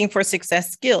 16 for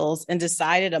Success skills and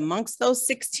decided amongst those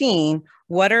 16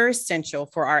 what are essential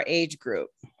for our age group.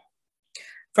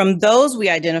 From those, we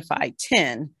identified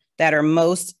 10 that are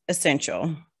most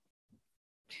essential.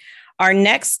 Our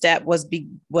next step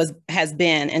has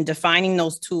been in defining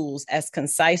those tools as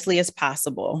concisely as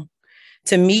possible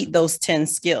to meet those 10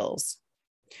 skills.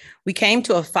 We came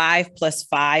to a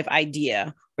 5+5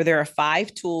 idea where there are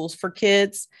 5 tools for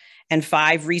kids and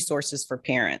 5 resources for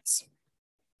parents.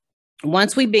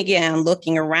 Once we began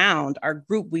looking around our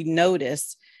group, we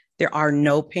noticed there are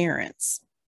no parents.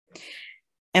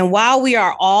 And while we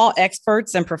are all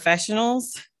experts and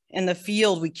professionals in the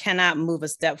field, we cannot move a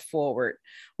step forward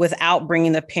without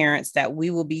bringing the parents that who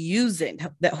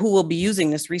will be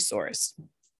using this resource.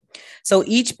 So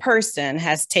each person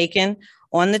has taken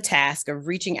on the task of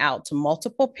reaching out to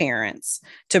multiple parents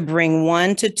to bring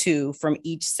 1 to 2 from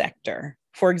each sector.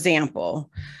 For example,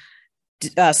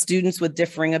 students with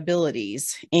differing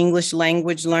abilities, English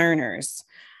language learners,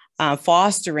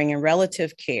 fostering and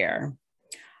relative care.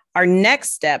 Our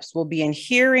next steps will be in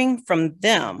hearing from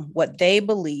them what they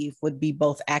believe would be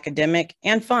both academic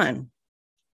and fun.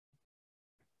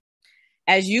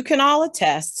 As you can all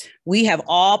attest, we have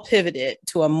all pivoted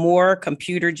to a more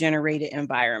computer-generated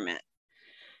environment.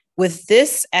 With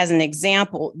this as an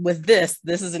example, this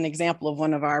is an example of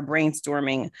one of our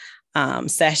brainstorming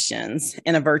sessions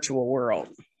in a virtual world.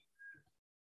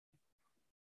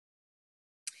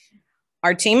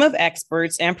 Our team of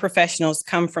experts and professionals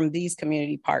come from these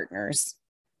community partners.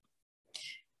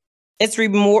 It's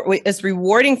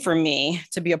rewarding for me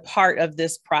to be a part of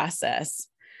this process.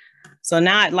 So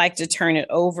now I'd like to turn it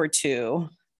over to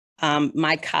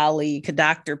my colleague,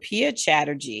 Dr. Pia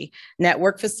Chatterjee,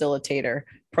 Network Facilitator,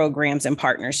 Programs and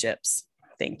Partnerships.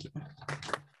 Thank you.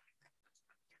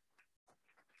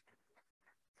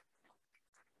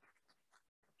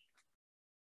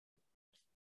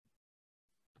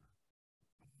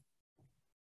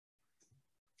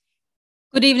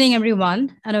 Good evening,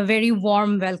 everyone, and a very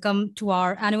warm welcome to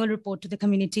our annual report to the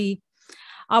community.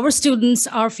 Our students,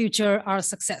 our future, our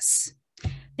success.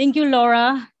 Thank you,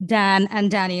 Laura, Dan,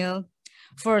 and Daniel,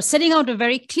 for setting out a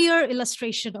very clear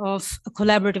illustration of a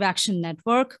collaborative action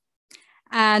network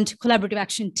and collaborative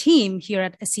action team here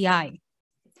at SEI.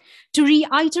 To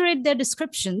reiterate their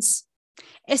descriptions,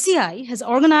 SEI has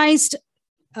organized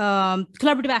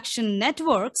collaborative action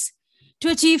networks to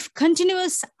achieve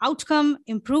continuous outcome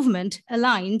improvement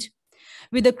aligned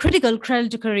with the critical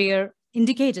cradle-to-career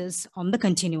indicators on the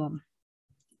continuum.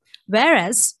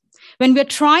 Whereas, when we're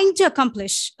trying to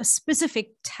accomplish a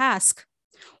specific task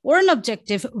or an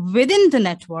objective within the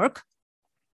network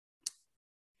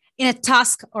in a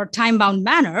task or time-bound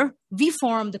manner, we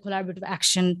form the collaborative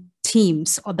action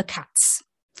teams, or the CATs.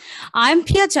 I'm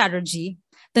Pia Chatterjee,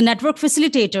 the network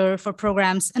facilitator for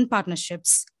programs and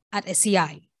partnerships at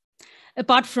SEI.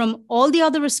 Apart from all the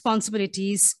other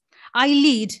responsibilities, I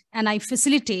lead and I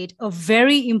facilitate a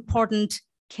very important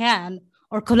CAN,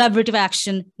 or collaborative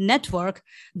action network,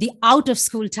 the out of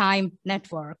school time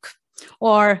network,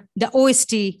 or the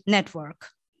OST network.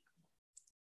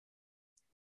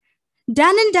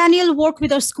 Dan and Daniel work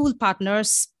with our school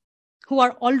partners who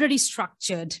are already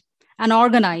structured and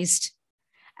organized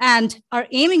and are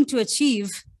aiming to achieve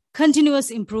continuous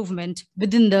improvement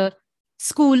within the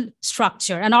school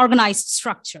structure, an organized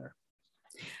structure.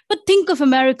 But think of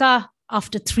America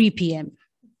after 3 p.m.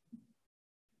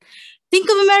 Think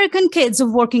of American kids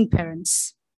of working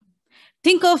parents.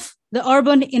 Think of the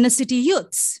urban inner city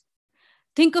youths.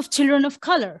 Think of children of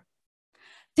color.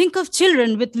 Think of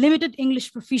children with limited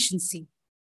English proficiency.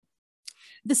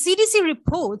 The CDC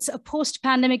reports a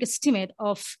post-pandemic estimate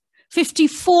of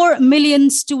 54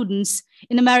 million students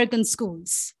in American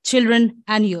schools, children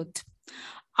and youth,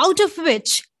 out of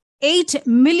which 8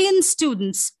 million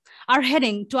students are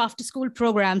heading to after-school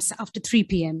programs after 3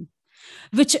 p.m.,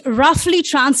 which roughly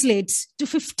translates to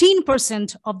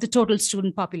 15% of the total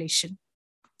student population.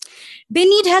 They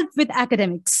need help with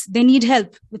academics. They need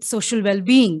help with social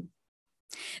well-being.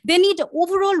 They need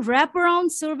overall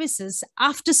wraparound services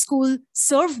after school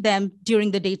serve them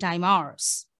during the daytime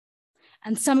hours.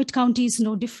 And Summit County is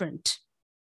no different.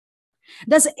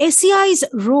 Does SEI's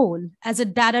role as a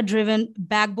data-driven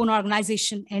backbone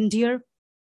organization end here?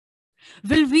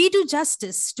 Will we do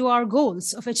justice to our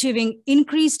goals of achieving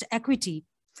increased equity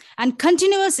and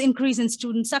continuous increase in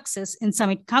student success in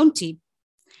Summit County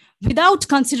without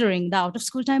considering the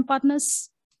out-of-school time partners?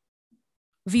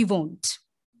 We won't.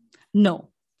 No.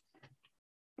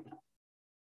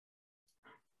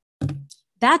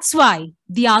 That's why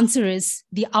the answer is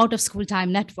the out-of-school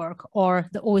time network, or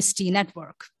the OST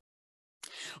network.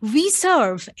 We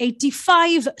serve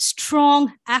 85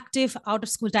 strong, active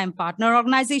out-of-school time partner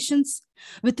organizations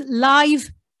with live,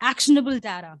 actionable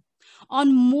data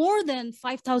on more than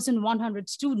 5,100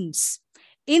 students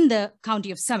in the County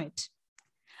of Summit,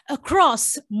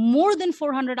 across more than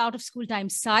 400 out-of-school time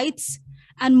sites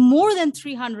and more than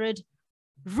 300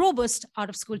 robust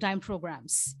out-of-school time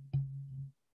programs.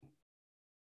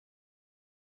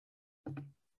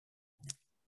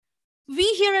 We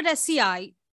here at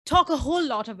SEI talk a whole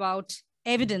lot about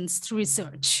evidence through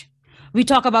research. We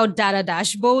talk about data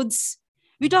dashboards.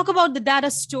 We talk about the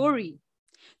data story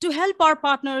to help our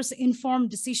partners inform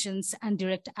decisions and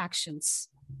direct actions.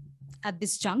 At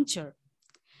this juncture,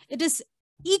 it is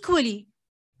equally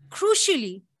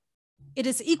crucial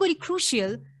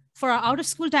for our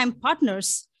out-of-school time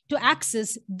partners to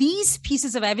access these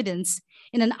pieces of evidence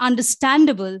in an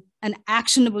understandable and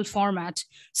actionable format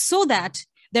so that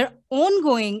their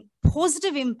ongoing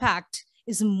positive impact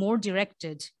is more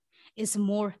directed, is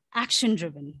more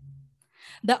action-driven.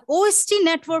 The OST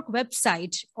network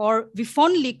website, or we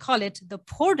fondly call it the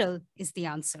portal, is the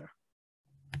answer.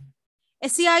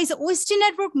 SEI's OST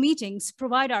network meetings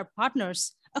provide our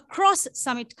partners across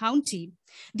Summit County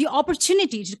the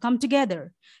opportunity to come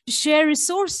together, to share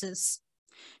resources,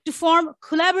 to form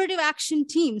collaborative action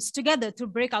teams together through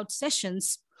breakout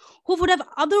sessions who would have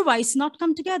otherwise not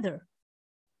come together.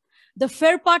 The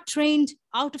FAIRPAT trained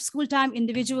out-of-school time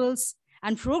individuals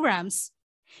and programs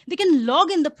They can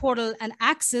log in the portal and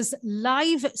access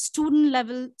live student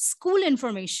level school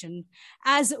information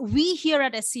as we here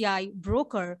at SEI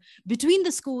broker between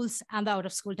the schools and the out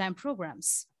of school time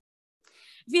programs.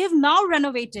 We have now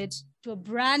renovated to a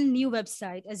brand new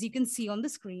website, as you can see on the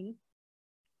screen.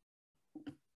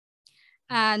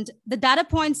 And the data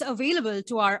points available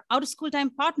to our out of school time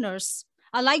partners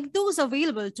are like those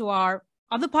available to our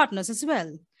other partners as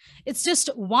well. It's just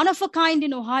one of a kind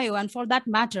in Ohio, and for that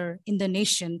matter, in the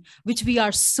nation, which we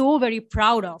are so very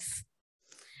proud of.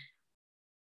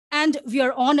 And we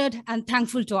are honored and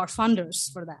thankful to our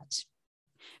funders for that.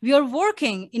 We are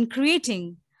working in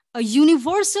creating a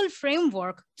universal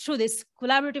framework through this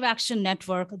Collaborative Action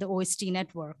Network, the OST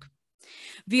network.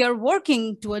 We are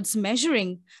working towards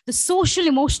measuring the social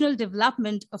emotional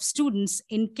development of students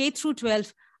in K through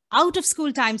 12 out of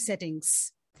school time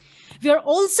settings. We are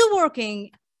also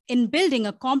working in building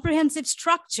a comprehensive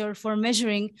structure for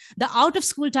measuring the out of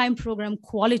school time program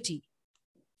quality.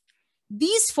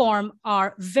 These form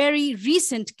our very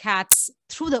recent CATs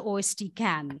through the OST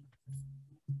CAN.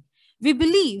 We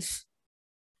believe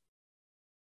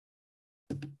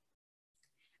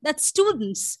that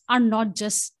students are not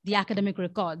just the academic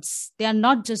records. They are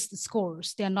not just the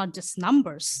scores. They are not just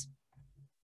numbers.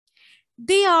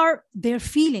 They are their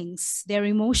feelings, their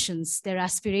emotions, their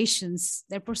aspirations,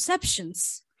 their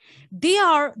perceptions. They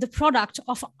are the product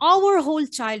of our whole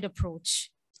child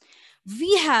approach.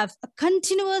 We have a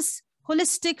continuous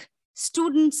holistic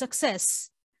student success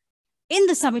in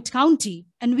the Summit County,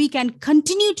 and we can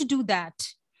continue to do that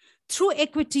through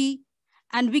equity,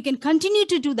 and we can continue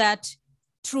to do that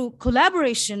through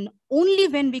collaboration only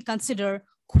when we consider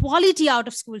quality out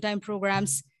of school time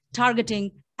programs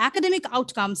targeting academic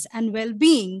outcomes and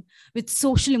well-being with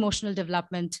social emotional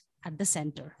development at the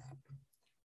center.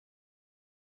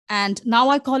 And now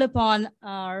I call upon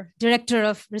our Director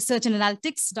of Research and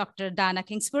Analytics, Dr. Diana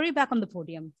Kingsbury, back on the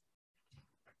podium.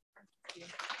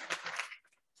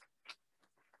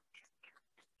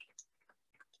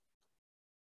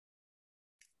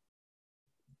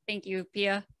 Thank you,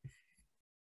 Pia.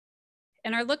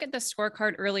 In our look at the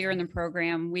scorecard earlier in the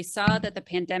program, we saw that the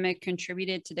pandemic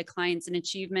contributed to declines in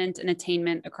achievement and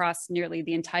attainment across nearly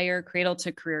the entire cradle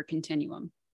to career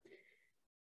continuum.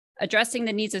 Addressing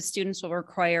the needs of students will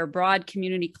require broad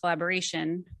community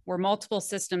collaboration where multiple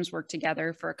systems work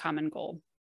together for a common goal.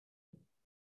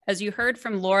 As you heard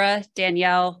from Laura,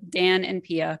 Danielle, Dan, and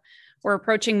Pia, we're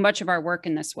approaching much of our work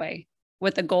in this way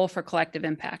with a goal for collective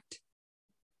impact.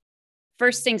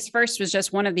 First Things First was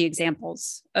just one of the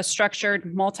examples, a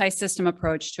structured multi-system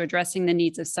approach to addressing the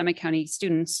needs of Summit County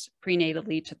students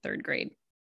prenatally to third grade.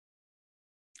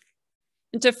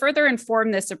 And to further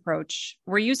inform this approach,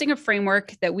 we're using a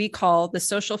framework that we call the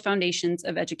social foundations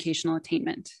of educational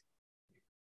attainment.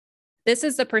 This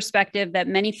is the perspective that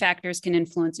many factors can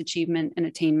influence achievement and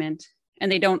attainment,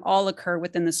 and they don't all occur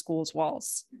within the school's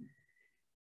walls.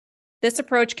 This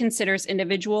approach considers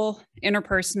individual,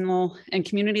 interpersonal, and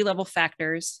community level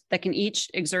factors that can each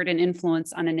exert an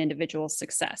influence on an individual's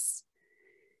success.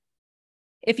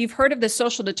 If you've heard of the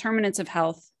social determinants of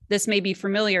health, this may be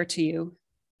familiar to you,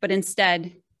 but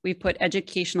instead, we've put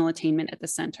educational attainment at the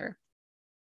center.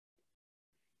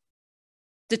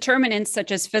 Determinants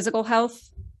such as physical health,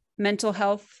 mental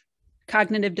health,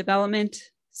 cognitive development,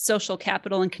 social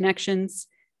capital and connections,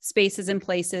 spaces and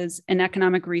places, and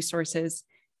economic resources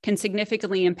can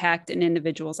significantly impact an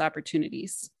individual's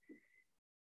opportunities.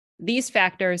 These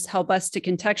factors help us to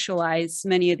contextualize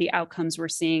many of the outcomes we're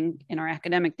seeing in our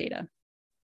academic data.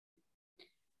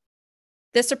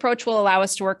 This approach will allow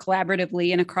us to work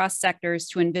collaboratively and across sectors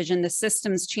to envision the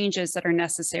systems changes that are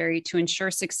necessary to ensure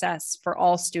success for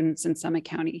all students in Summit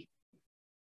County.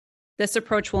 This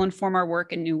approach will inform our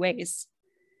work in new ways.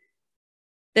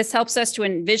 This helps us to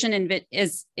envision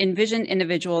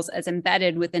individuals as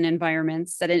embedded within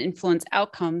environments that influence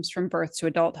outcomes from birth to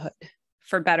adulthood,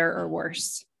 for better or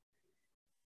worse.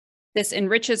 This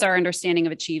enriches our understanding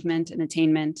of achievement and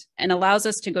attainment and allows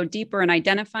us to go deeper in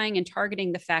identifying and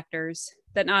targeting the factors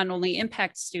that not only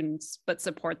impact students, but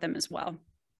support them as well.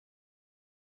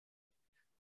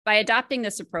 By adopting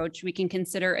this approach, we can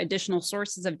consider additional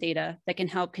sources of data that can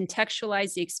help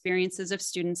contextualize the experiences of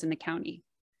students in the county.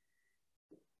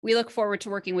 We look forward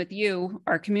to working with you,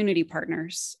 our community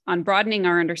partners, on broadening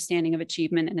our understanding of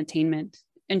achievement and attainment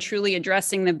and truly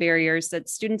addressing the barriers that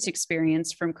students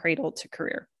experience from cradle to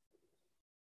career.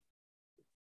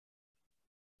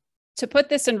 To put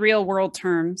this in real world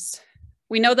terms,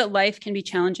 we know that life can be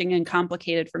challenging and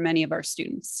complicated for many of our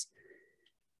students.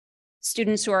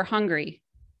 Students who are hungry,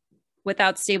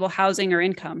 without stable housing or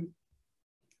income,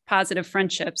 positive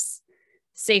friendships,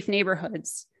 safe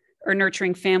neighborhoods, or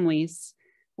nurturing families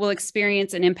will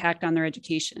experience an impact on their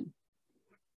education.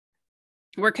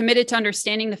 We're committed to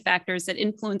understanding the factors that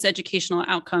influence educational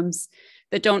outcomes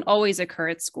that don't always occur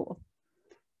at school.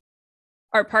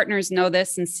 Our partners know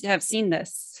this and have seen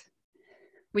this.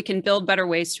 We can build better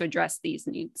ways to address these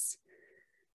needs.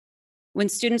 When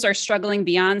students are struggling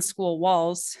beyond school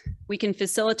walls, we can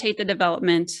facilitate the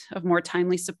development of more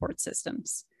timely support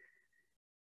systems.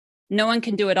 No one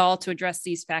can do it all to address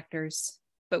these factors,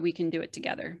 but we can do it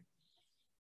together.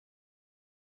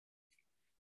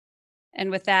 And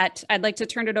with that, I'd like to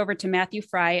turn it over to Matthew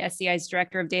Fry, SEI's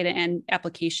Director of Data and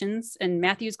Applications. And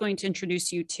Matthew is going to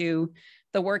introduce you to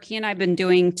the work he and I have been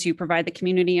doing to provide the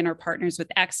community and our partners with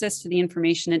access to the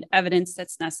information and evidence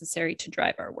that's necessary to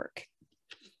drive our work.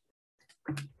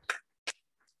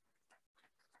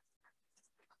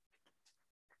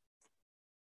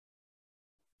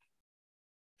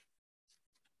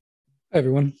 Hi,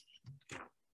 everyone.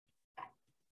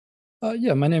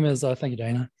 Yeah, my name is, thank you,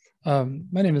 Diana.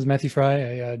 My name is Matthew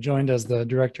Fry. I joined as the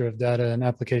Director of Data and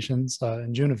Applications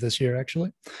in June of this year,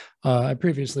 actually. I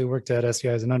previously worked at SEI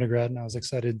as an undergrad, and I was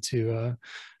excited to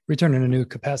return in a new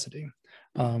capacity.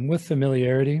 With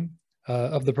familiarity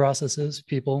of the processes,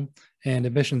 people, and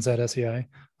admissions at SEI,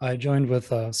 I joined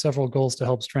with several goals to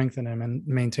help strengthen and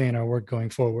maintain our work going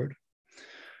forward.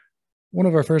 One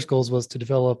of our first goals was to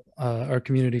develop our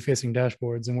community-facing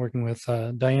dashboards, and working with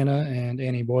Diana and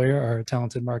Annie Boyer, our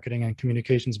talented marketing and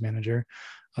communications manager,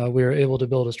 we were able to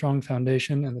build a strong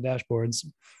foundation in the dashboards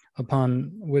upon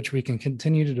which we can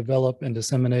continue to develop and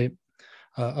disseminate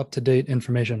up-to-date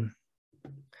information.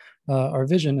 Our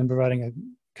vision in providing a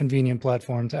convenient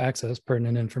platform to access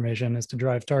pertinent information is to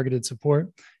drive targeted support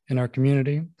in our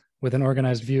community with an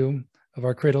organized view of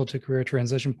our cradle to career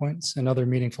transition points and other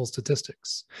meaningful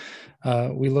statistics.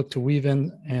 We look to weave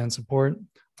in and support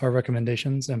our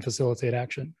recommendations and facilitate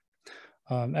action.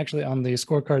 Actually, on the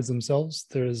scorecards themselves,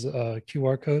 there's a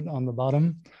QR code on the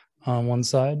bottom on one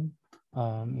side.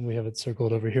 We have it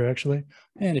circled over here, actually.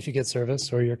 And if you get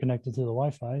service or you're connected to the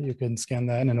Wi-Fi, you can scan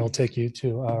that and it'll take you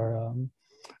to our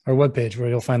webpage, where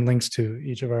you'll find links to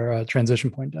each of our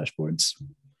transition point dashboards.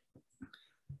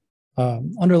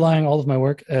 Underlying all of my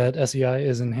work at SEI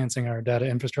is enhancing our data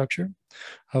infrastructure.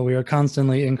 We are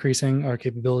constantly increasing our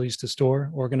capabilities to store,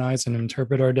 organize, and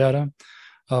interpret our data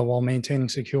while maintaining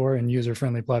secure and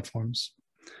user-friendly platforms.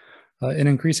 In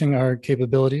increasing our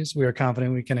capabilities, we are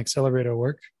confident we can accelerate our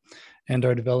work and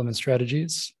our development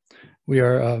strategies. We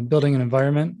are building an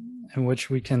environment in which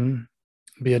we can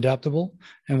be adaptable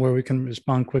and where we can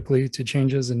respond quickly to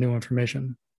changes and new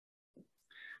information.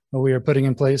 We are putting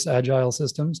in place agile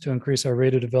systems to increase our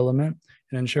rate of development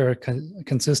and ensure a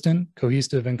consistent,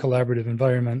 cohesive, and collaborative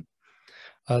environment.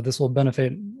 This will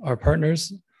benefit our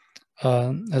partners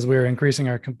as we are increasing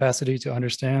our capacity to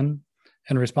understand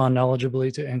and respond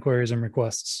knowledgeably to inquiries and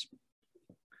requests.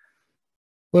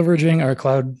 Leveraging our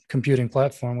cloud computing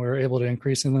platform, we're able to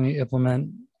increasingly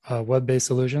implement web-based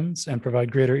solutions and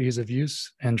provide greater ease of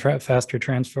use and faster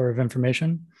transfer of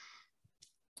information.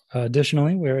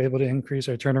 Additionally, we are able to increase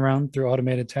our turnaround through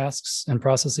automated tasks and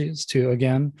processes to,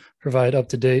 again, provide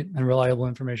up-to-date and reliable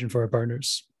information for our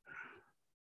partners.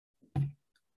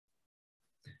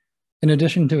 In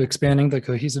addition to expanding the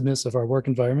cohesiveness of our work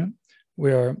environment,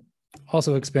 we are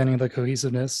also expanding the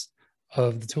cohesiveness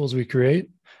of the tools we create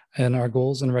and our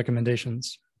goals and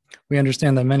recommendations. We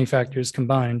understand that many factors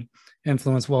combined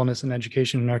influence wellness and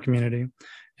education in our community.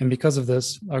 And because of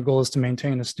this, our goal is to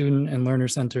maintain a student and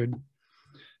learner-centered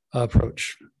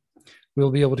approach.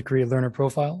 We'll be able to create learner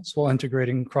profiles while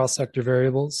integrating cross-sector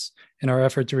variables in our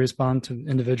effort to respond to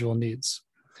individual needs.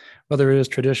 Whether it is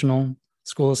traditional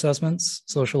school assessments,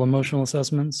 social emotional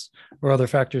assessments, or other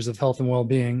factors of health and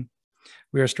well-being,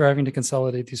 we are striving to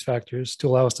consolidate these factors to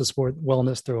allow us to support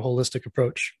wellness through a holistic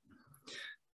approach.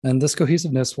 And this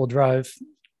cohesiveness will drive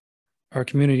our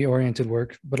community-oriented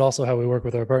work, but also how we work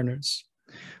with our partners.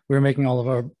 We're making all of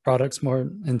our products more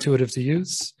intuitive to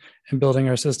use and building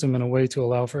our system in a way to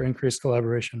allow for increased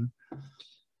collaboration.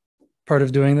 Part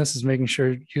of doing this is making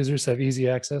sure users have easy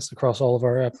access across all of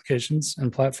our applications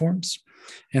and platforms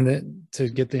and to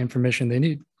get the information they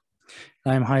need.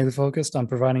 I am highly focused on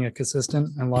providing a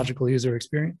consistent and logical user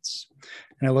experience,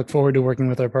 and I look forward to working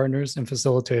with our partners and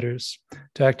facilitators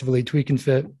to actively tweak and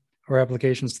fit our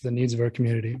applications to the needs of our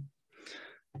community.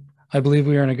 I believe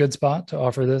we are in a good spot to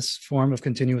offer this form of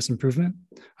continuous improvement.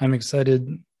 I'm excited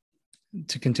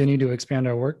to continue to expand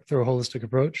our work through a holistic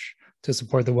approach to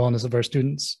support the wellness of our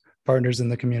students, partners, in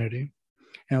the community.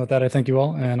 And with that, I thank you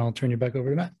all, and I'll turn you back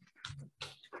over to Matt.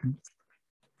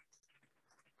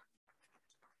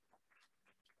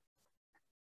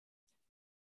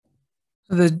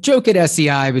 The joke at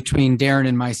SEI between Darren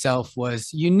and myself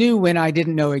was, you knew when I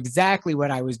didn't know exactly what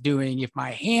I was doing, if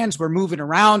my hands were moving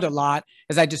around a lot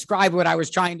as I described what I was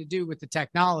trying to do with the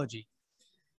technology.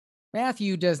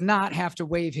 Matthew does not have to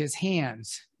wave his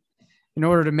hands in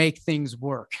order to make things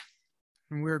work.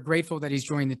 And we're grateful that he's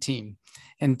joined the team.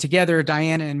 And together,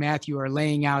 Diana and Matthew are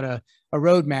laying out a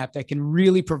roadmap that can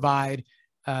really provide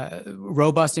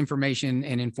robust information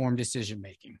and informed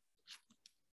decision-making.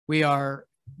 We are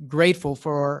grateful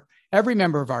for every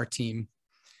member of our team.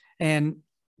 And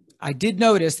I did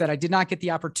notice that I did not get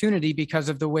the opportunity, because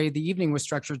of the way the evening was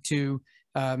structured, to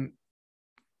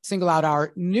single out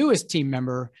our newest team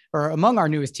member, or among our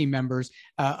newest team members,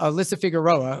 Alyssa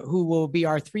Figueroa, who will be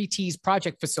our 3Ts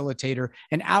project facilitator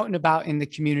and out and about in the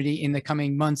community in the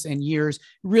coming months and years,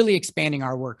 really expanding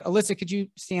our work. Alyssa, could you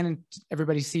stand and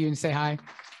everybody see you and say hi?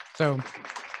 So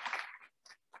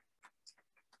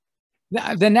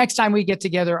the next time we get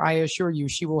together, I assure you,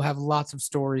 she will have lots of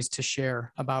stories to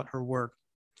share about her work.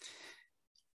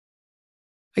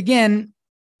 Again,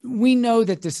 we know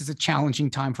that this is a challenging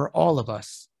time for all of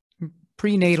us,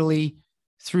 prenatally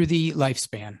through the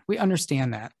lifespan. We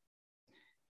understand that.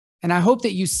 And I hope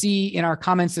that you see in our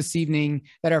comments this evening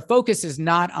that our focus is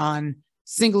not on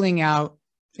singling out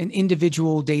an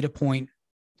individual data point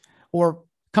or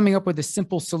coming up with a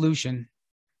simple solution,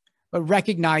 but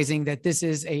recognizing that this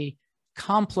is a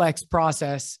complex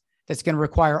process that's going to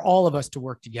require all of us to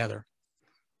work together.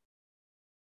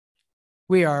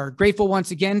 We are grateful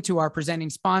once again to our presenting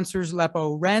sponsors,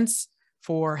 Lepo Rents,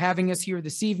 for having us here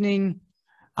this evening.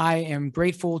 I am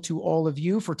grateful to all of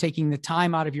you for taking the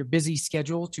time out of your busy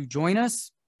schedule to join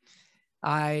us.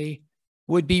 I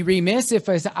would be remiss if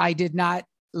I did not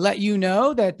let you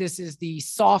know that this is the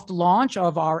soft launch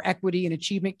of our Equity and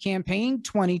Achievement Campaign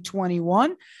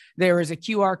 2021. There is a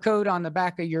QR code on the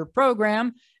back of your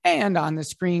program and on the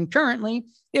screen currently,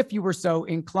 if you were so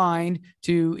inclined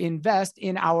to invest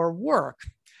in our work.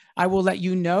 I will let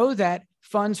you know that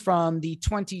funds from the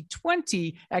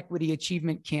 2020 Equity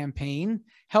Achievement Campaign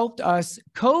helped us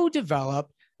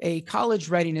co-develop a college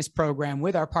readiness program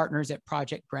with our partners at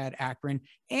Project Grad Akron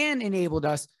and enabled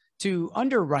us to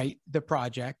underwrite the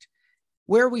project,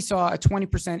 where we saw a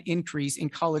 20% increase in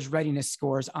college readiness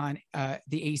scores on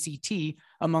the ACT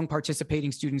among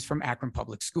participating students from Akron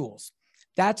Public Schools.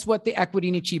 That's what the Equity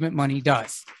and Achievement money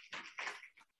does.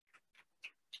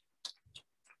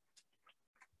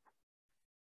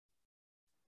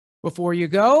 Before you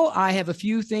go, I have a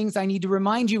few things I need to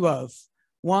remind you of.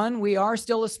 One, we are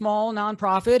still a small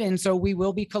nonprofit, and so we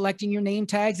will be collecting your name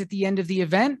tags at the end of the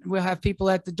event. We'll have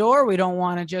people at the door. We don't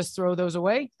want to just throw those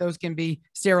away. Those can be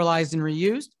sterilized and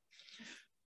reused.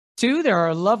 Two, there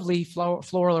are lovely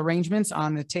floral arrangements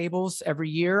on the tables every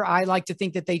year. I like to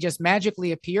think that they just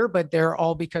magically appear, but they're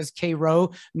all because Kay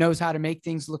Rowe knows how to make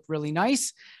things look really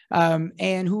nice.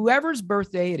 And whoever's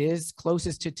birthday it is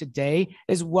closest to today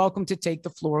is welcome to take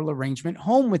the floral arrangement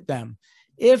home with them.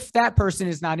 If that person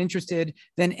is not interested,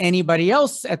 then anybody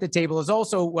else at the table is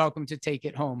also welcome to take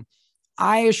it home.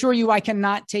 I assure you, I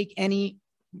cannot take any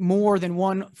more than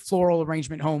one floral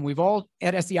arrangement home. We've all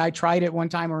at SEI tried it one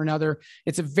time or another.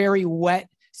 It's a very wet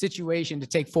situation to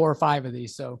take 4 or 5 of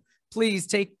these. So please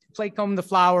take home the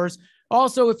flowers.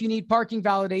 Also, if you need parking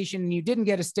validation and you didn't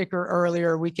get a sticker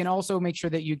earlier, we can also make sure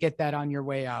that you get that on your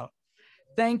way out.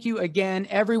 Thank you again,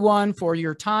 everyone, for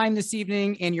your time this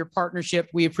evening and your partnership.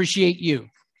 We appreciate you.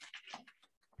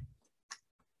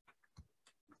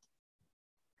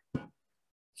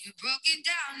 You're broken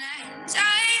down and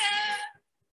tired.